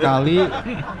sebulan sekali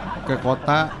ke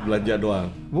kota. Belanja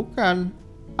doang. Bukan,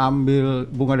 ambil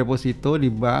bunga deposito di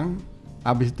bank,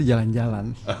 habis itu jalan-jalan.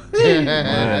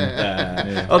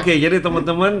 Oke, jadi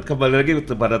teman-teman kembali lagi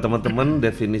kepada teman-teman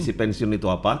definisi pensiun itu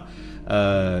apa?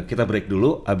 Kita break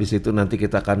dulu. Habis itu nanti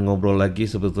kita akan ngobrol lagi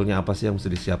sebetulnya apa sih yang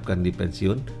mesti disiapkan di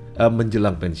pensiun,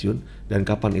 menjelang pensiun, dan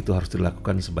kapan itu harus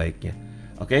dilakukan sebaiknya.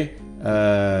 Oke,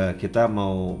 kita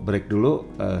mau break dulu.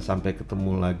 Sampai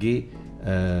ketemu lagi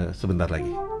sebentar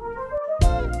lagi.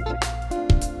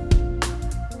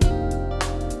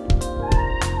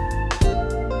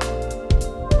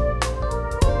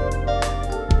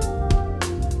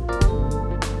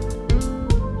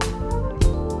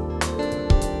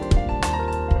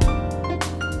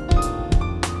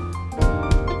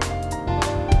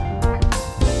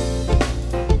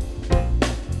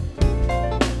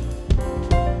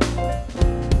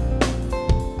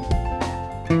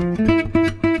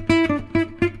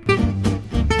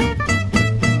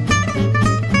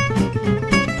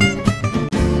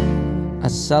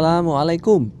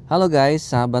 Assalamualaikum. Halo guys,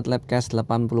 sahabat Labcast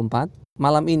 84.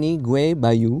 Malam ini gue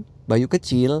Bayu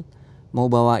kecil,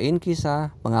 mau bawain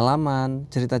kisah,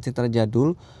 pengalaman, cerita-cerita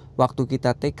jadul waktu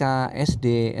kita TK,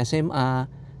 SD,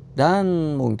 SMA,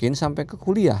 dan mungkin sampai ke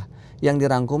kuliah yang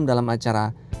dirangkum dalam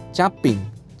acara Caping,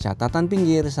 catatan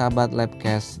pinggir sahabat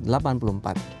Labcast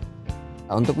 84.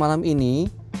 Untuk malam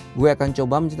ini, gue akan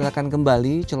coba menceritakan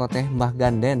kembali celoteh Mbah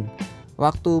Ganden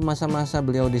waktu masa-masa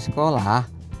beliau di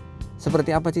sekolah.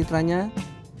 Seperti apa citranya?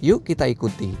 Yuk kita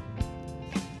ikuti.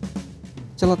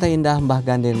 Celoteh indah Mbah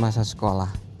Ganden masa sekolah.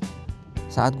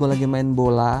 Saat gue lagi main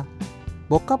bola,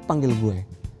 bokap panggil gue.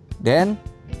 Den,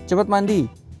 cepet mandi.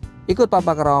 Ikut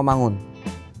papa ke Rawamangun.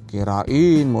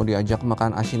 Kirain mau diajak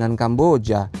makan asinan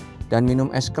Kamboja dan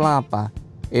minum es kelapa.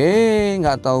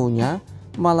 Nggak taunya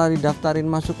malah didaftarin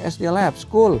masuk SD Lab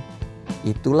School.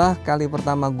 Itulah kali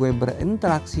pertama gue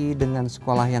berinteraksi dengan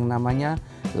sekolah yang namanya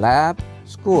Lab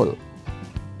School.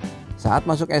 Saat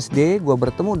masuk SD, gue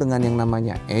bertemu dengan yang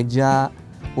namanya Eja,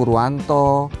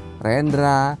 Purwanto,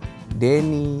 Rendra,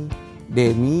 Denny,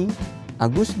 Demi,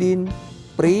 Agustin,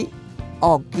 Pri,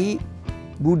 Oki,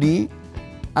 Budi,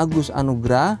 Agus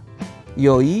Anugrah,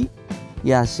 Yoi,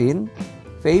 Yasin,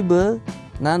 Feibe,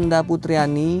 Nanda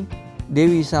Putriani,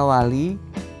 Dewi Sawali,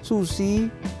 Susi,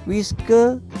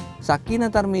 Wiske, Sakina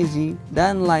Tarmizi,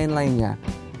 dan lain-lainnya.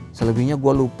 Selebihnya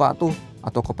gue lupa tuh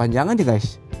atau kepanjangan deh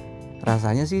guys.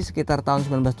 Rasanya sih sekitar tahun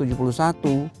 1971.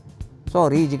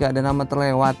 Sorry jika ada nama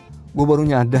terlewat, gue baru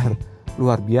nyadar.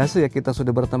 Luar biasa ya kita sudah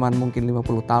berteman mungkin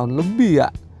 50 tahun lebih ya.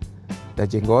 Udah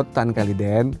jenggotan kali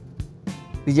Den.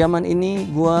 Di zaman ini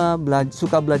gue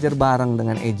suka belajar bareng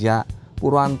dengan Eja,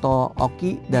 Purwanto,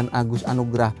 Oki, dan Agus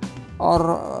Anugrah.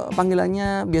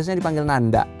 Panggilannya biasanya dipanggil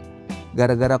Nanda.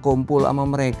 Gara-gara kumpul sama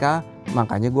mereka,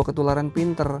 makanya gue ketularan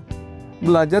pinter.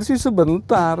 Belajar sih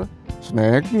sebentar,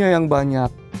 snacknya yang banyak.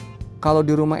 Kalau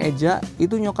di rumah Eja,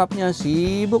 itu nyokapnya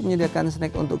sibuk menyediakan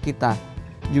snack untuk kita.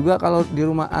 Juga kalau di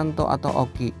rumah Anto atau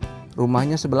Oki,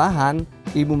 rumahnya sebelahan,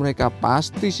 ibu mereka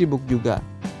pasti sibuk juga.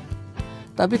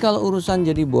 Tapi kalau urusan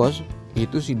jadi bos,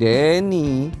 itu si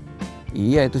Denny.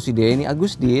 Iya, itu si Denny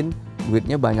Agustin,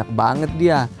 duitnya banyak banget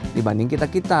dia dibanding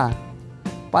kita-kita.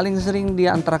 Paling sering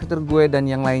dia antraktir gue dan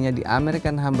yang lainnya di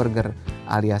American Hamburger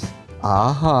alias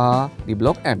AHA di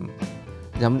Blok M.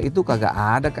 Zaman itu kagak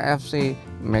ada KFC,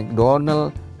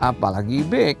 McDonald, apalagi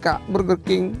BK, Burger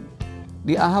King.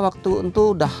 Di AHA waktu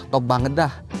itu udah top banget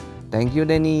dah. Thank you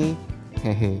Denny.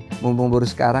 Hehe, mumpung baru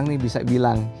sekarang nih bisa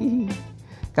bilang. Hihi.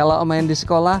 Kalau main di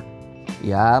sekolah,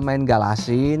 ya main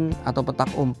galasin atau petak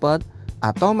umpet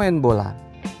atau main bola.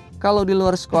 Kalau di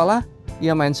luar sekolah,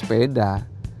 ya main sepeda.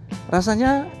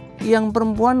 Rasanya yang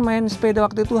perempuan main sepeda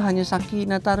waktu itu hanya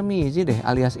Sakina Tarmizi deh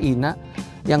alias Ina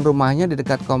yang rumahnya di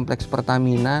dekat kompleks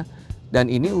Pertamina. Dan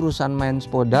ini urusan main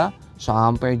sepeda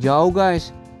sampai jauh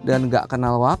guys dan gak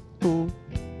kenal waktu.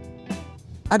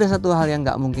 Ada satu hal yang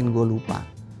gak mungkin gue lupa.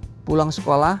 Pulang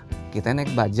sekolah kita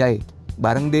naik bajai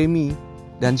bareng Demi.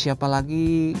 Dan siapa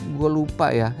lagi gue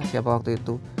lupa ya siapa waktu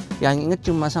itu. Yang inget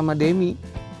cuma sama Demi.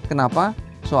 Kenapa?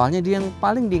 Soalnya dia yang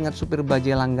paling diingat supir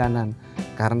bajai langganan.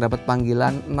 Karena dapat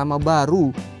panggilan nama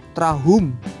baru,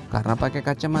 Trahum, karena pakai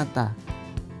kacamata.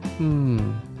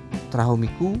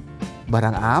 Trahumiku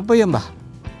barang apa ya mbah?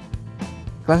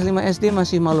 Kelas 5 SD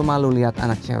masih malu-malu lihat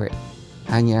anak cewek.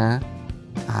 Hanya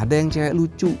ada yang cewek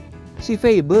lucu, si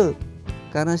Febe.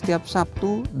 Karena setiap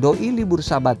Sabtu doi libur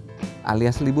sabat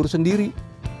alias libur sendiri.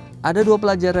 Ada 2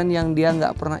 pelajaran yang dia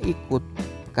nggak pernah ikut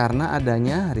karena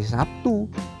adanya hari Sabtu,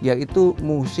 yaitu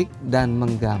musik dan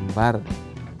menggambar.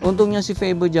 Untungnya si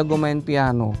Febe jago main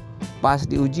piano. Pas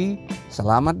diuji,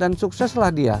 selamat dan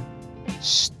sukseslah dia.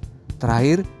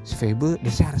 Terakhir si Febe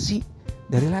desersi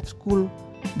dari lab school.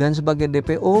 Dan sebagai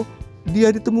DPO, dia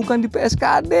ditemukan di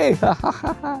PSKD.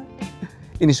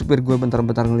 Ini supir gue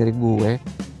bentar-bentar ngelirik gue.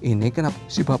 Ini kenapa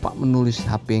si bapak menulis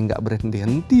HP nggak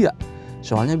berhenti-henti ya?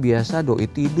 Soalnya biasa doi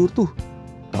tidur tuh.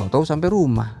 Tahu-tahu sampai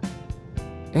rumah.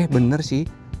 Bener sih.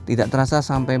 Tidak terasa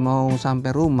sampai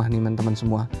rumah nih teman-teman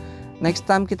semua. Next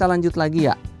time kita lanjut lagi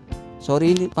ya.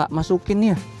 Sorry ini Pak masukin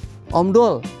ya. Om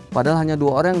Dol. Padahal hanya 2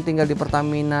 orang yang tinggal di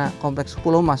Pertamina Kompleks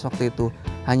Pulau Mas waktu itu.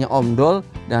 Hanya Om Dol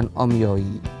dan Om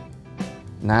Yoi.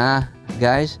 Nah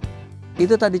guys,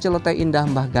 itu tadi celoteh indah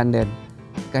Mbah Ganden.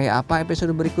 Kayak apa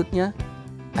episode berikutnya?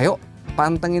 Ayo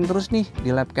pantengin terus nih di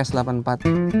Labcast 84.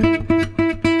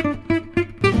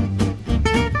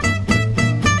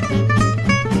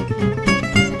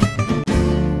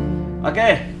 Oke,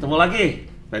 ketemu lagi.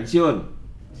 Pensiun.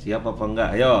 Siap apa enggak?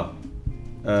 Ayo.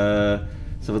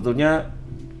 Sebetulnya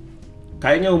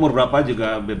kayaknya umur berapa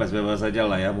juga bebas-bebas saja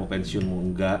lah ya, mau pensiun mau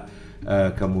enggak.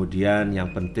 Kemudian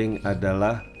yang penting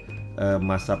adalah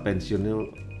masa pensiun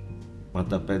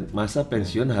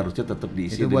harusnya tetap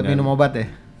diisi Itu buat dengan minum obat ya.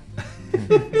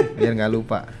 Biar nggak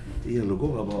lupa. Iya lo, gue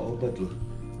nggak bawa obat lo.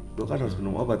 Gue kan harus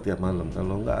minum obat tiap malam.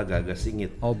 Kalau nggak agak-agak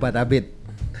singit. Obat abit.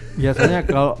 Biasanya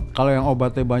kalau yang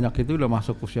obatnya banyak itu udah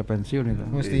masuk usia pensiun itu.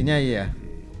 Mestinya iya.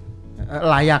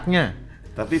 Layaknya.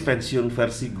 Tapi pensiun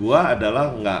versi gue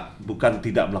adalah bukan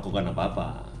tidak melakukan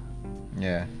apa-apa.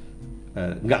 Ya.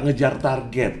 Nggak ngejar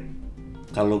target.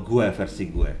 Kalau gue versi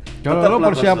gue. Kalau lo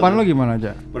persiapan lo gimana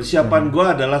aja? Persiapan gue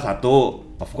adalah satu,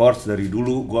 of course dari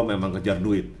dulu gue memang kejar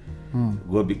duit.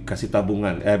 Gue kasih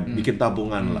tabungan, bikin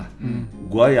tabungan lah.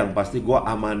 Gue yang pasti gue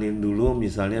amanin dulu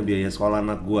misalnya biaya sekolah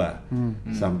anak gue.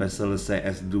 Sampai selesai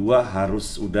S2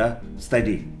 harus udah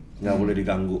steady, nggak boleh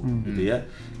diganggu gitu ya.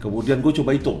 Kemudian gue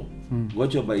coba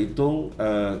hitung.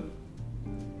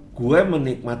 Gue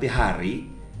menikmati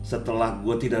hari setelah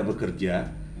gue tidak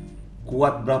bekerja.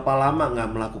 Kuat berapa lama nggak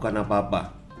melakukan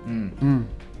apa-apa.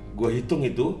 Gue hitung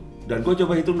itu dan gue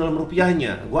coba hitung dalam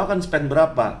rupiahnya. Gue akan spend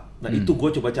berapa. Nah itu gue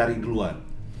coba cari duluan.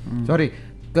 Sorry,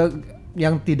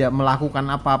 yang tidak melakukan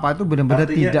apa-apa itu benar-benar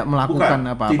tidak melakukan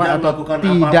apa-apa atau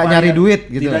tidak nyari duit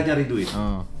gitu. Tidak nyari duit.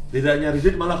 Tidak nyari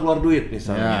duit malah keluar duit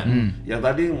misalnya. Yang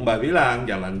tadi Mbak bilang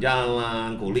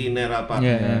jalan-jalan, kuliner apa.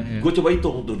 Gue coba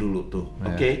hitung tuh dulu tuh.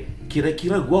 Oke,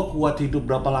 kira-kira gue kuat hidup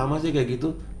berapa lama sih kayak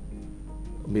gitu?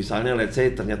 Misalnya let's say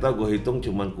ternyata gue hitung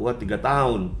cuman kuat 3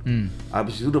 tahun.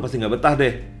 Habis itu udah pasti nggak betah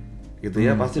deh. Gitu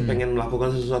ya, pasti pengen melakukan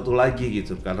sesuatu lagi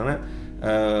gitu. Karena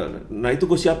nah itu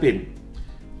gue siapin.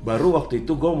 Baru waktu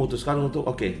itu gue memutuskan untuk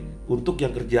untuk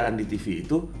yang kerjaan di TV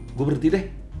itu gue berhenti deh.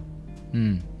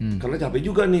 Karena capek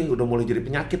juga nih, udah mulai jadi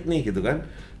penyakit nih gitu kan.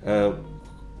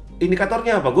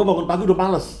 Indikatornya apa? Gue bangun pagi udah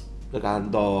males ke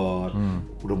kantor.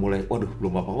 Udah mulai, waduh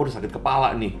belum apa-apa udah sakit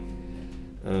kepala nih.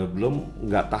 Belum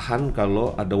nggak tahan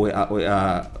kalau ada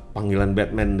WA panggilan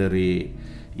Batman dari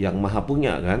yang maha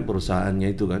punya kan perusahaannya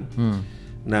itu kan.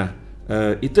 Nah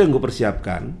Itu yang gue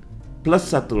persiapkan. Plus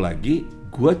satu lagi,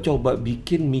 gue coba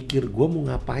mikir gue mau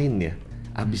ngapain ya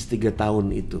abis 3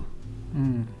 tahun itu.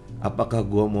 Apakah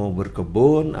gue mau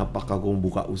berkebun, apakah gue mau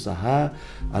buka usaha,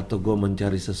 atau gue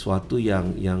mencari sesuatu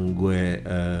yang gue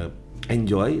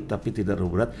enjoy tapi tidak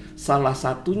terlalu berat. Salah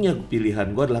satunya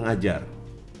pilihan gue adalah ngajar.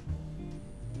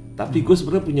 Tapi gue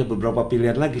sebenarnya punya beberapa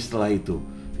pilihan lagi setelah itu,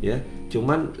 ya.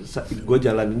 Cuman gue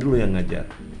jalanin dulu yang ngajar.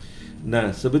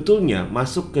 Nah, sebetulnya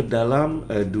masuk ke dalam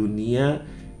dunia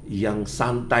yang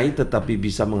santai tetapi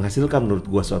bisa menghasilkan menurut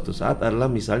gue suatu saat adalah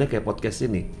misalnya kayak podcast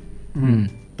ini.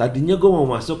 Tadinya gue mau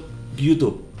masuk di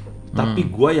YouTube, tapi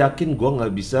gue yakin gue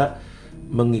nggak bisa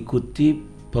mengikuti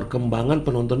perkembangan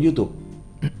penonton YouTube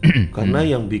karena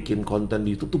yang bikin konten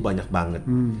di YouTube tuh banyak banget.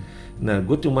 Nah,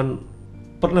 gue cuman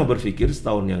pernah berpikir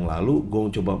setahun yang lalu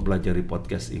gue coba pelajari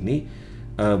podcast ini,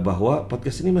 bahwa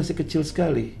podcast ini masih kecil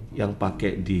sekali yang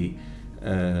pakai di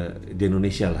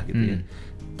Indonesia lah gitu ya.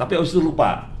 Tapi abis itu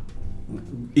lupa.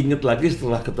 Ingat lagi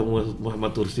setelah ketemu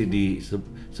Muhammad Tursi di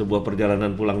sebuah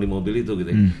perjalanan pulang di mobil itu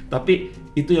gitu ya. Tapi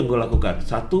itu yang gue lakukan.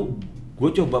 Satu, gue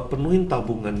coba penuhin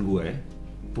tabungan gue,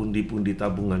 pundi-pundi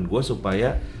tabungan gue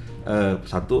supaya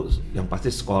satu yang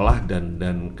pasti sekolah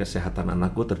dan kesehatan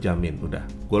anak gue terjamin. Udah,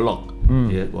 gue lock,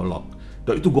 ya gue lock.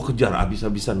 Dan itu gue kejar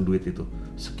habis-habisan duit itu,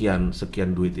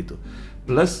 sekian duit itu.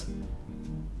 Plus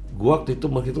gue waktu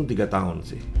itu menghitung 3 tahun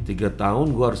sih. 3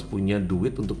 tahun gue harus punya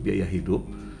duit untuk biaya hidup.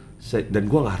 Dan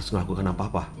gue nggak harus melakukan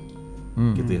apa-apa,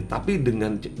 gitu ya. Tapi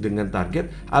dengan target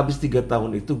habis 3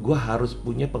 tahun itu gue harus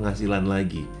punya penghasilan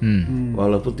lagi,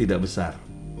 walaupun tidak besar,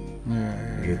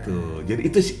 gitu. Jadi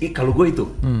itu kalau gue itu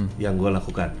yang gue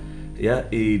lakukan, ya.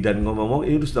 Dan ngomong-ngomong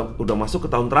ini udah masuk ke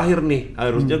tahun terakhir nih,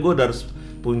 harusnya gue harus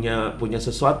punya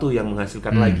sesuatu yang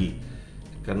menghasilkan lagi,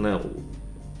 karena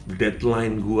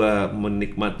deadline gua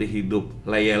menikmati hidup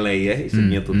leye-leye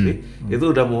isinya tuh sih itu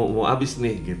udah mau habis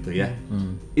nih gitu ya.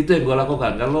 Itu yang gua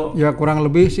lakukan. Kalau ya kurang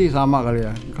lebih sih sama kali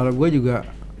ya. Kalau gue juga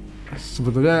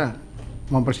sebetulnya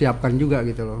mempersiapkan juga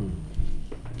gitu loh.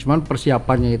 Cuman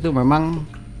persiapannya itu memang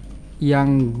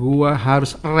yang gua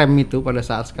harus rem itu pada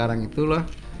saat sekarang itu loh.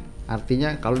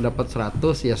 Artinya kalau dapat 100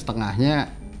 ya setengahnya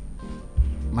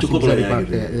masih cukup bisa lah ya, dipakai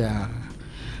gitu ya. ya.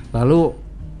 Lalu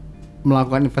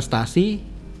melakukan investasi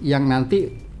yang nanti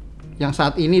yang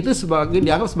saat ini itu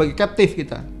dianggap sebagai captive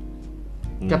kita,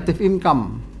 captive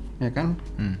income, ya kan?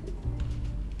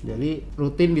 Jadi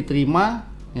rutin diterima,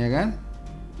 ya kan?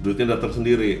 duitnya datang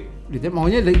sendiri. Duitnya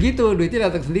maunya gitu, duitnya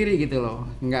datang sendiri gitu loh,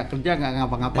 nggak kerja nggak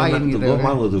ngapa-ngapain Enak gitu. tuh, gue kan?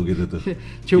 mau tuh gitu tuh.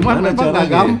 Cuman Gimana memang nggak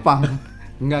caranya? gampang,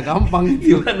 nggak gampang gitu.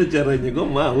 Gimana caranya? Gue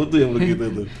mau tuh yang begitu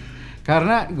tuh.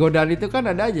 Karena godaan itu kan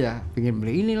ada aja, pengen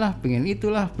beli inilah, pengen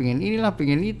itulah, pengen inilah,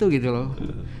 pengen itu gitu loh.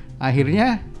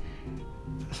 Akhirnya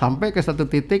sampai ke satu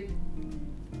titik,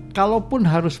 kalaupun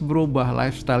harus berubah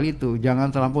lifestyle itu, jangan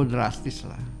terlampau drastis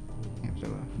lah. Gitu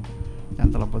loh. Jangan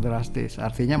terlampau drastis.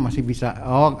 Artinya masih bisa,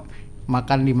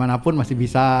 makan dimanapun masih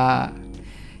bisa,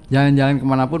 jalan-jalan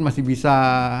kemanapun masih bisa,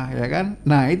 ya kan?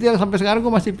 Nah itu yang sampai sekarang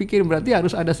gue masih pikir, berarti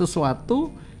harus ada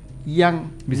sesuatu yang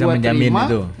Bisa gua menjamin terima,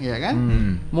 itu. ya kan?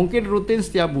 Mungkin rutin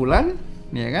setiap bulan,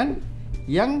 ya kan?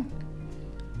 Yang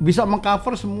bisa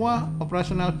mengcover semua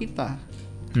operasional kita.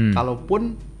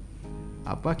 Kalaupun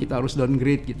kita harus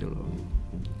downgrade gitu loh.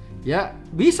 Ya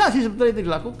bisa sih sebetulnya itu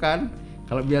dilakukan.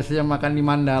 Kalau biasanya makan di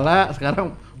Mandala,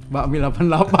 sekarang bakmi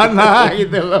 88 lah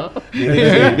gitu loh.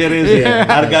 Miris ya.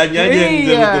 Harganya aja yang Iya,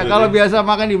 betul-betul kalau ya. biasa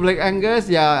makan di Black Angus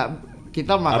ya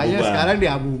kita makanya Abuba. sekarang di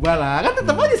Abuba lah. Kan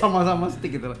tetap aja sama-sama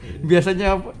stick gitu loh.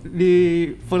 Biasanya di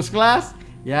first class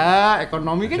ya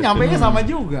ekonomi kan nyampenya sama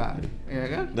juga, ya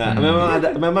kan? Nah,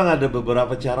 memang ada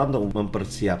beberapa cara untuk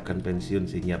mempersiapkan pensiun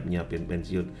sih, nyiapin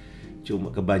pensiun.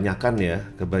 Cuma kebanyakan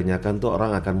tuh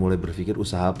orang akan mulai berpikir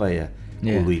usaha apa ya?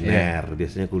 Kuliner,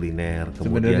 biasanya kuliner,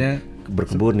 kemudian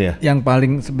berkebun ya. Yang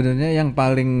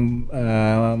paling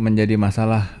menjadi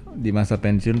masalah di masa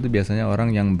pensiun itu biasanya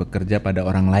orang yang bekerja pada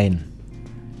orang lain,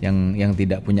 yang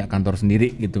tidak punya kantor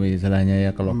sendiri gitu istilahnya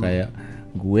ya. Kalau kayak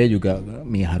gue juga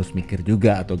harus mikir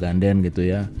juga atau ganden gitu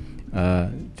ya.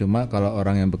 Cuma kalau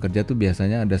orang yang bekerja tuh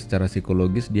biasanya ada secara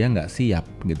psikologis dia nggak siap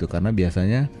gitu, karena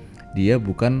biasanya dia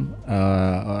bukan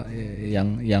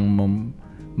yang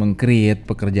meng-create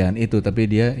pekerjaan itu, tapi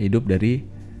dia hidup dari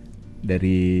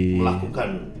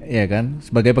Melakukan. ya kan,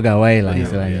 sebagai pegawai lah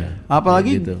istilahnya.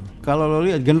 Apalagi Gitu. kalau lo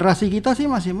lihat generasi kita sih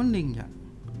masih mending ya,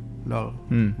 Dol,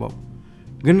 Bob.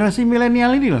 Generasi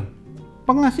milenial ini loh,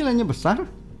 penghasilannya besar,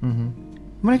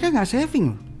 mereka nggak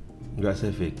saving loh, Nggak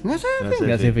saving.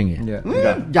 Nggak saving ya.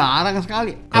 jarang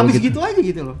sekali. Habis gitu aja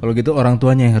gitu loh. Kalau gitu orang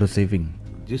tuanya yang harus saving.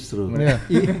 justru.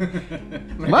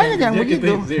 Banyak yang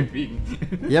begitu.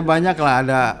 Ya banyak lah,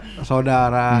 ada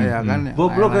saudara ya kan.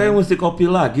 Bob, lo kayaknya mesti kopi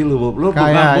lagi lo, Bob. Lo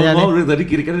Kayaknya mau dari tadi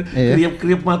kiri-kiri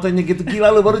kriap matanya gitu.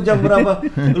 Gila lo, baru jam berapa?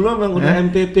 Lo emang udah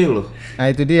MPP lo.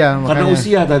 Nah itu dia Karena makanya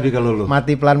usia tapi kalau lo.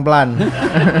 mati pelan-pelan.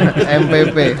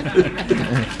 MPP.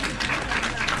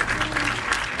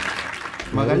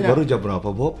 Makanya- baru jam berapa,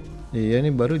 Bob? Iya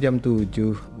ini baru jam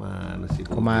 7 Mana sih?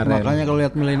 kemarin. Makanya kalau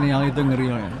lihat milenial itu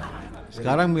ngeri ya.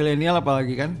 Sekarang milenial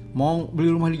apalagi kan, mau beli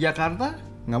rumah di Jakarta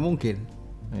nggak mungkin,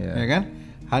 ya kan?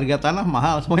 Harga tanah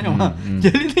mahal, semuanya mahal.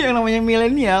 Jadi itu yang namanya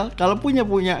milenial, kalau punya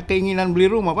keinginan beli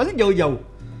rumah pasti jauh-jauh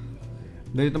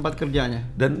dari tempat kerjanya.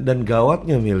 Dan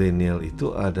gawatnya milenial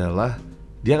itu adalah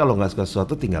dia kalau nggak suka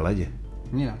sesuatu tinggal aja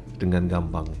Iya. dengan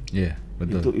gampang. Iya,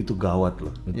 betul. Itu gawat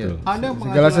loh. Betul. Ada yang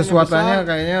Segala penghasilannya sesuatunya besar,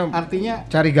 kayaknya artinya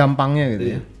cari gampangnya gitu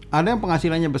ya. ada yang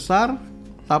penghasilannya besar,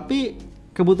 tapi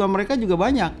kebutuhan mereka juga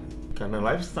banyak. Karena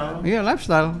lifestyle. Iya,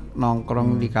 lifestyle,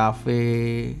 nongkrong di kafe,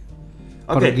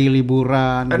 Oke. pergi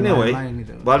liburan, dan Anyway, lain-lain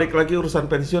gitu. balik lagi urusan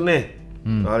pensiun nih.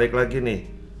 Balik lagi nih.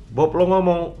 Bob, lo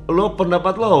ngomong, lo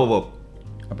pendapat lo apa, Bob?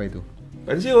 Apa itu?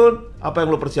 Pensiun, apa yang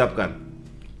lo persiapkan?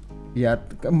 Ya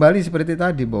kembali seperti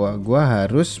tadi bahwa gua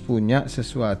harus punya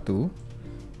sesuatu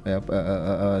ya,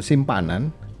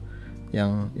 simpanan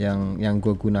yang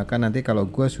gue gunakan nanti kalau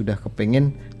gue sudah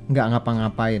kepingin nggak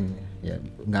ngapa-ngapain. Ya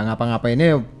nggak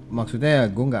ngapa-ngapainnya maksudnya ya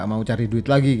gue nggak mau cari duit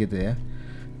lagi gitu ya.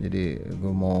 Jadi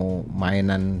gue mau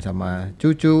mainan sama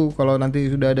cucu, kalau nanti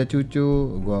sudah ada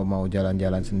cucu gue mau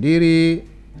jalan-jalan sendiri,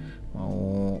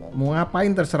 mau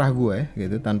ngapain terserah gue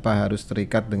gitu tanpa harus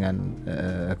terikat dengan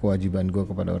kewajiban gue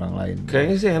kepada orang lain.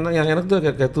 Kayaknya sih yang enak tuh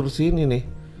kayak Tursi ini nih.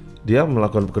 Dia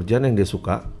melakukan pekerjaan yang dia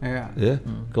suka, Iya. ya.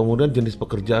 Kemudian jenis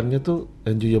pekerjaannya tuh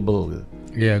enjoyable gitu.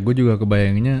 Iya, gue juga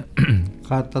kebayanginnya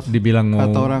Kata dibilang mau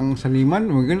orang seniman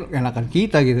mungkin enakan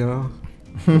kita gitu loh.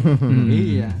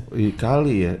 Iya.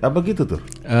 Kali ya, apa gitu tuh?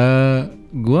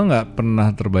 Gua nggak pernah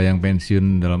terbayang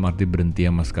pensiun dalam arti berhenti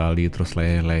sama sekali terus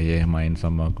leyeh-leyeh main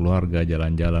sama keluarga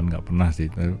jalan-jalan, nggak pernah sih.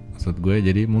 Maksud gue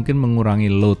jadi mungkin mengurangi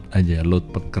load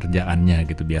pekerjaannya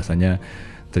gitu. Biasanya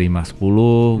terima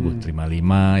 10, gue terima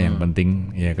 5, yang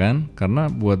penting ya kan, karena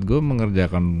buat gue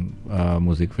mengerjakan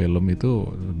musik film itu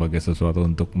sebagai sesuatu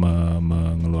untuk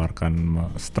mengeluarkan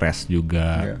stres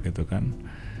juga gitu kan.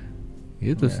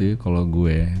 Itu sih kalau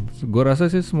gue rasa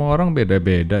sih semua orang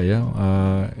beda-beda ya,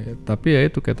 tapi ya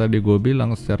itu kayak tadi gue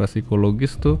bilang, secara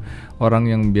psikologis tuh orang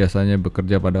yang biasanya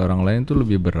bekerja pada orang lain tuh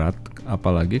lebih berat,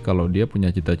 apalagi kalau dia punya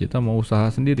cita-cita mau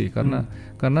usaha sendiri, karena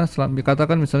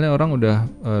katakan misalnya orang udah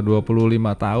 25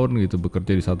 tahun gitu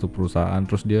bekerja di satu perusahaan,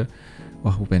 terus dia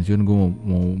wah pensiun gue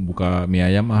mau buka mie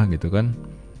ayam gitu kan,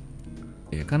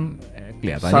 ya kan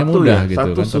kelihatannya mudah gitu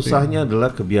satu kan. susahnya adalah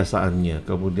kebiasaannya,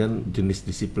 kemudian jenis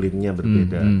disiplinnya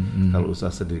berbeda kalau usaha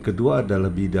sendiri. Kedua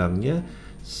adalah bidang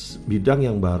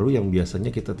yang baru yang biasanya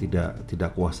kita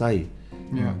tidak kuasai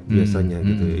biasanya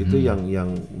gitu. Itu yang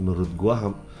menurut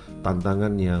gua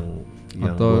tantangan yang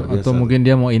luar biasa. Atau mungkin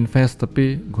dia mau invest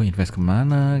tapi gue invest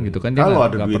kemana gitu kan, dia Kalau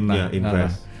nggak ada duitnya,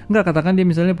 invest. Nggak, katakan dia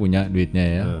misalnya punya duitnya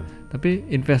ya, tapi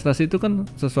investasi itu kan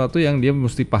sesuatu yang dia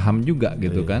mesti paham juga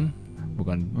gitu kan,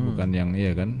 bukan yang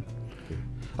iya kan.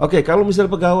 Oke, kalau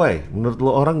misalnya pegawai, menurut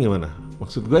lo orang gimana?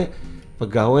 Maksud gue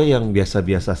pegawai yang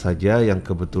biasa-biasa saja, yang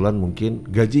kebetulan mungkin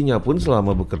gajinya pun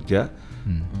selama bekerja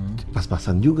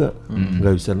pas-pasan juga,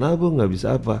 nggak bisa nabung, nggak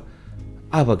bisa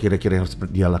apa kira-kira yang harus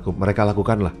mereka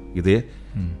lakukan lah, gitu ya?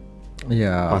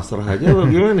 Ya Pasrah aja lo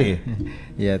gimana ya?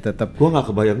 ya tetap Gue nggak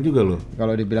kebayang juga loh.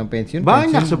 kalau dibilang pensiun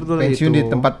Banyak sebetulnya pensiun itu. di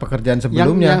tempat pekerjaan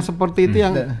sebelumnya. Yang seperti itu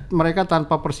yang mereka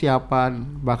tanpa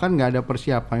persiapan, bahkan nggak ada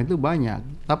persiapan itu banyak.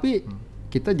 Tapi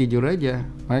kita jujur aja,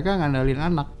 mereka ngandalin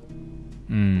anak.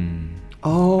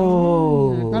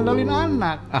 Ngandalin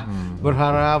anak.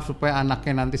 Berharap supaya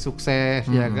anaknya nanti sukses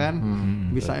ya kan,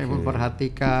 bisa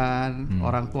memperhatikan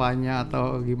orang tuanya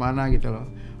atau gimana gitu loh.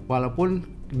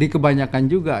 Walaupun di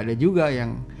kebanyakan juga ada juga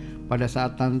yang pada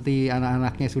saat nanti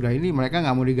anak-anaknya sudah ini mereka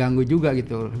nggak mau diganggu juga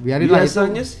gitu. Biarinlah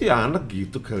Biasanya sih anak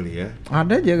gitu kali ya.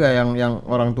 Ada juga yang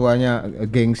orang tuanya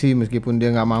gengsi meskipun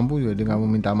dia nggak mampu juga dia nggak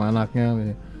mau minta sama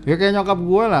anaknya. ya kayak nyokap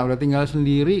gue lah, udah tinggal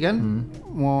sendiri kan,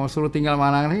 mau suruh tinggal sama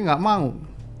anaknya nggak mau.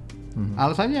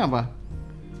 Alasannya apa?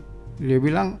 Dia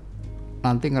bilang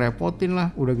nanti ngerepotin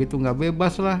lah, udah gitu nggak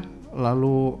bebas lah,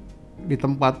 lalu di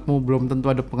tempatmu belum tentu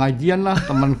ada pengajian lah,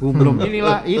 temanku belum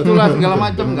inilah itulah segala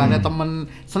macam, nggak ada temen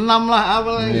senam lah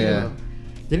apalah gitu.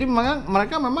 Jadi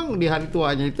mereka memang di hari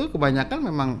tuanya itu kebanyakan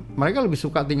memang mereka lebih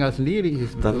suka tinggal sendiri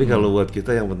sih. Tapi kalau buat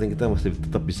kita yang penting kita masih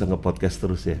tetap bisa nge-podcast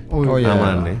terus ya. Oh, iya.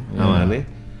 Aman ya, aman ya.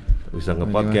 bisa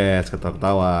nge-podcast,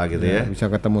 ketawa-tawa gitu ya.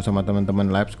 Bisa ketemu sama teman-teman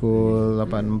Lab School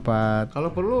 84. Kalau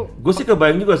perlu Gue sih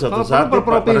kebayang juga suatu kalau saat perlu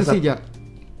per provinsi, saat Jak.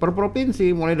 Per provinsi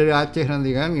mulai dari Aceh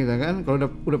nanti kan gitu kan. Kalau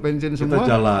udah pensiun kita semua.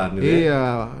 jalan gitu ya. Iya.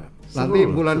 Nanti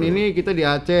Seru, bulan seru. ini kita di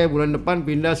Aceh, bulan depan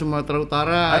pindah Sumatera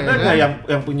Utara. Ada ya nggak kan?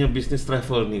 yang punya bisnis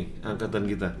travel nih angkatan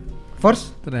kita?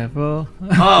 First, Travel.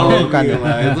 Oh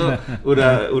gila, itu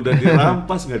udah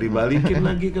dirampas nggak dibalikin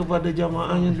lagi kepada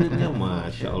jamaahnya duitnya,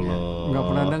 masya Allah. Nggak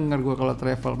pernah dengar gua kalau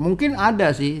travel. Mungkin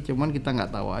ada sih, cuman kita nggak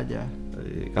tahu aja.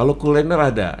 Kalau kuliner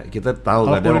ada, kita tahu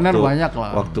Kalau nggak ada kuliner waktu, banyak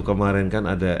lah. waktu kemarin kan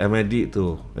ada Emedi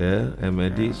tuh, ya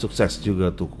Emedi sukses juga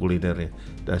tuh kulinernya,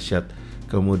 dahsyat.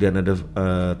 Kemudian ada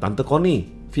Tante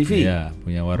Koni, Vivi. Iya,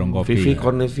 punya warung kopi. Vivi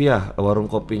Cornevia, warung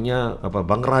kopinya apa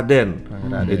Bang Raden.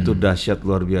 Itu dahsyat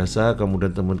luar biasa.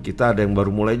 Kemudian teman kita ada yang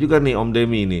baru mulai juga nih Om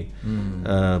Demi nih.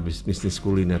 Bisnis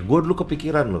kuliner. Gue dulu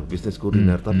kepikiran loh bisnis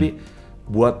kuliner, tapi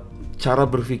buat cara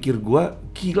berpikir gue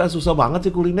gila susah banget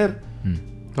sih kuliner.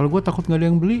 Kalau gua takut nggak ada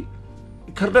yang beli.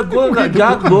 Karena gue nggak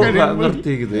jago, nggak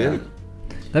ngerti gitu ya.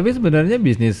 Tapi sebenarnya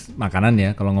bisnis makanan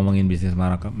ya, kalau ngomongin bisnis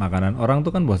makanan, orang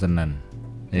tuh kan bosenan,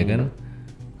 ya kan?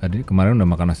 Tadi kemarin udah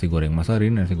makan nasi goreng, masa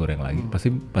hari ini nasi goreng lagi?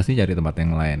 Pasti cari tempat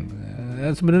yang lain.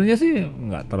 Sebenarnya sih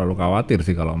nggak terlalu khawatir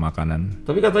sih kalau makanan.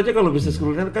 Tapi katanya kalau bisnis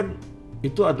kuliner kan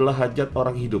itu adalah hajat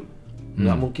orang hidup,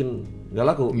 nggak mungkin nggak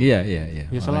laku. Iya.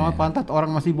 Ya selama pantat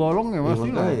orang masih bolong ya Ya, pasti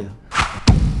lah. makanya.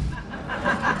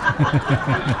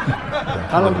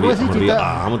 Kalau gua sih Ngeri cita,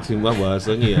 amat sih mbak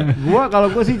bahasanya ya. kalau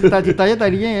gua sih cita-citanya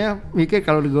tadinya ya mikir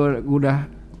kalau gua udah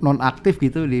non aktif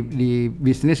gitu di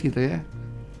bisnis gitu ya.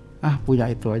 Punya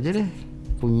itu aja deh.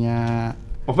 Punya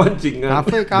Pemancingan.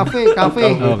 kafe.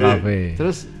 Oh, kafe.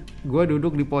 Terus gue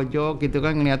duduk di pojok gitu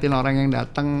kan ngeliatin orang yang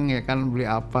datang ya kan beli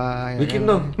apa ya Bikin kan.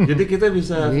 dong. Jadi kita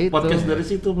bisa Gitu. podcast dari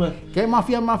situ mbak. Kayak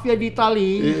mafia di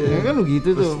Itali ya kan lu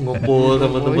gitu Terus tuh. ngumpul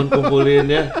teman-teman kumpulin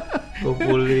ya.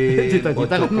 Kumpulin.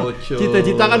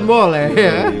 Cita-cita kan boleh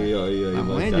ya. Iya.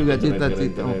 Namanya juga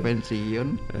cita-cita mau pensiun.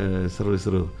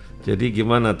 Seru-seru. Jadi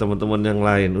gimana teman-teman yang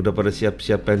lain? Udah pada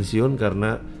siap-siap pensiun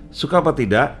karena suka apa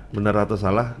tidak, benar atau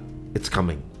salah, it's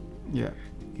coming. Ya.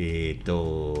 Gitu.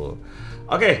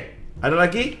 Oke, ada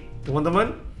lagi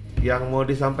teman-teman yang mau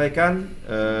disampaikan?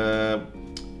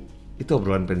 Itu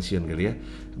obrolan pensiun kali ya.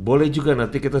 Boleh juga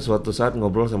nanti kita suatu saat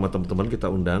ngobrol sama teman-teman,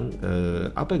 kita undang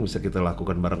apa yang bisa kita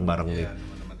lakukan bareng-bareng nih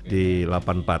di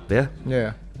 84 ya.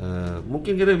 ya.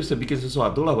 Mungkin kita bisa bikin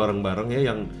sesuatu lah bareng-bareng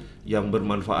ya yang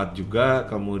bermanfaat juga,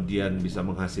 kemudian bisa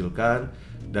menghasilkan,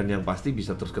 dan yang pasti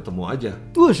bisa terus ketemu aja.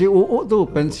 Tuh si UU tuh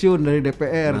pensiun dari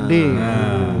DPRD.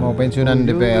 Mau pensiunan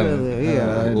DPR,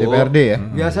 Iya. DPRD ya.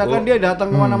 Biasa kan dia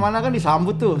datang kemana-mana kan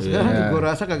disambut tuh. Sekarang gue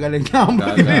rasa kagak ada yang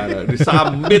nyambut. Kagak ada,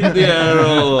 disambit dia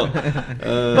lo.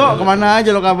 Tuh kemana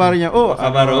aja lo kabarnya? Oh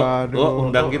Kabar aduh.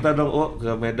 undang kita dong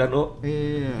ke Medan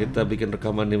Iya. kita bikin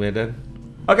rekaman di Medan.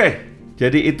 Oke,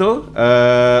 jadi itu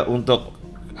untuk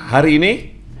hari ini.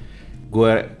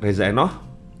 Gue Reza Enoh.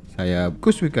 Saya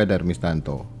Kuswika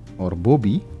Darmistanto or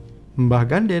Bobby. Mbah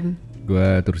Ganden.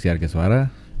 Gua Tursi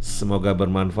Arkeswara. Semoga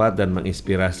bermanfaat dan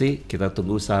menginspirasi. Kita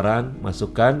tunggu saran,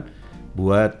 masukan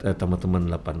buat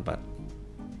teman-teman 84.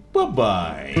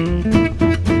 Bye-bye.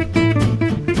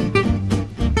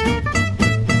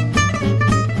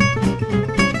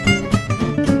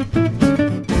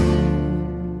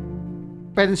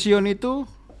 Pensiun itu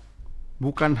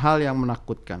bukan hal yang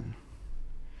menakutkan.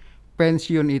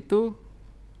 Pensiun itu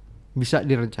bisa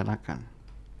direncanakan.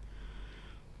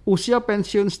 Usia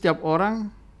pensiun setiap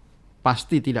orang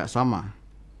pasti tidak sama.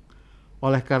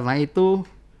 Oleh karena itu,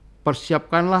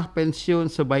 persiapkanlah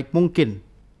pensiun sebaik mungkin.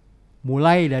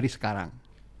 Mulai dari sekarang.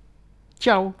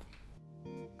 Ciao.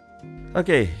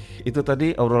 Oke, itu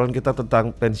tadi obrolan kita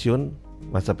tentang pensiun.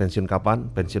 Masa pensiun kapan,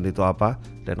 pensiun itu apa,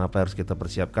 dan apa yang harus kita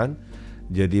persiapkan.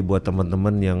 Jadi buat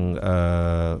teman-teman yang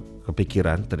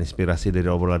kepikiran, terinspirasi dari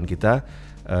obrolan kita,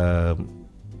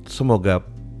 semoga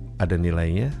ada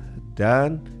nilainya.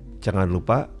 Dan jangan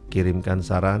lupa kirimkan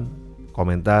saran,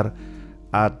 komentar,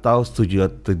 atau setuju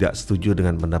atau tidak setuju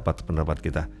dengan pendapat-pendapat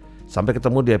kita. Sampai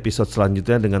ketemu di episode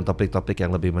selanjutnya dengan topik-topik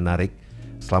yang lebih menarik.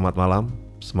 Selamat malam,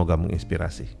 semoga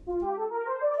menginspirasi.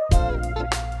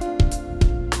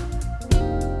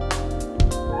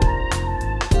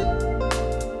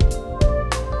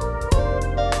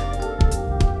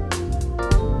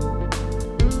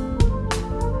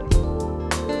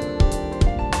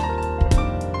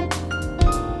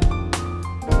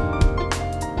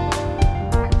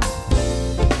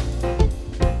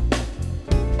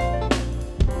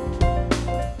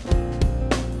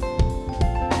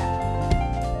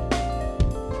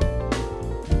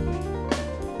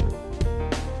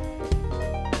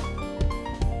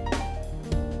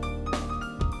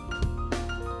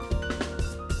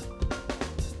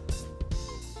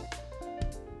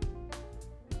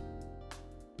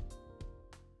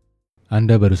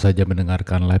 Anda baru saja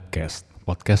mendengarkan Labcast,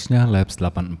 podcastnya Labs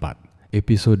 84,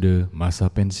 episode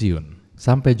Masa Pensiun.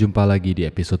 Sampai jumpa lagi di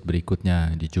episode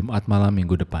berikutnya di Jumat malam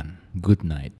minggu depan. Good night.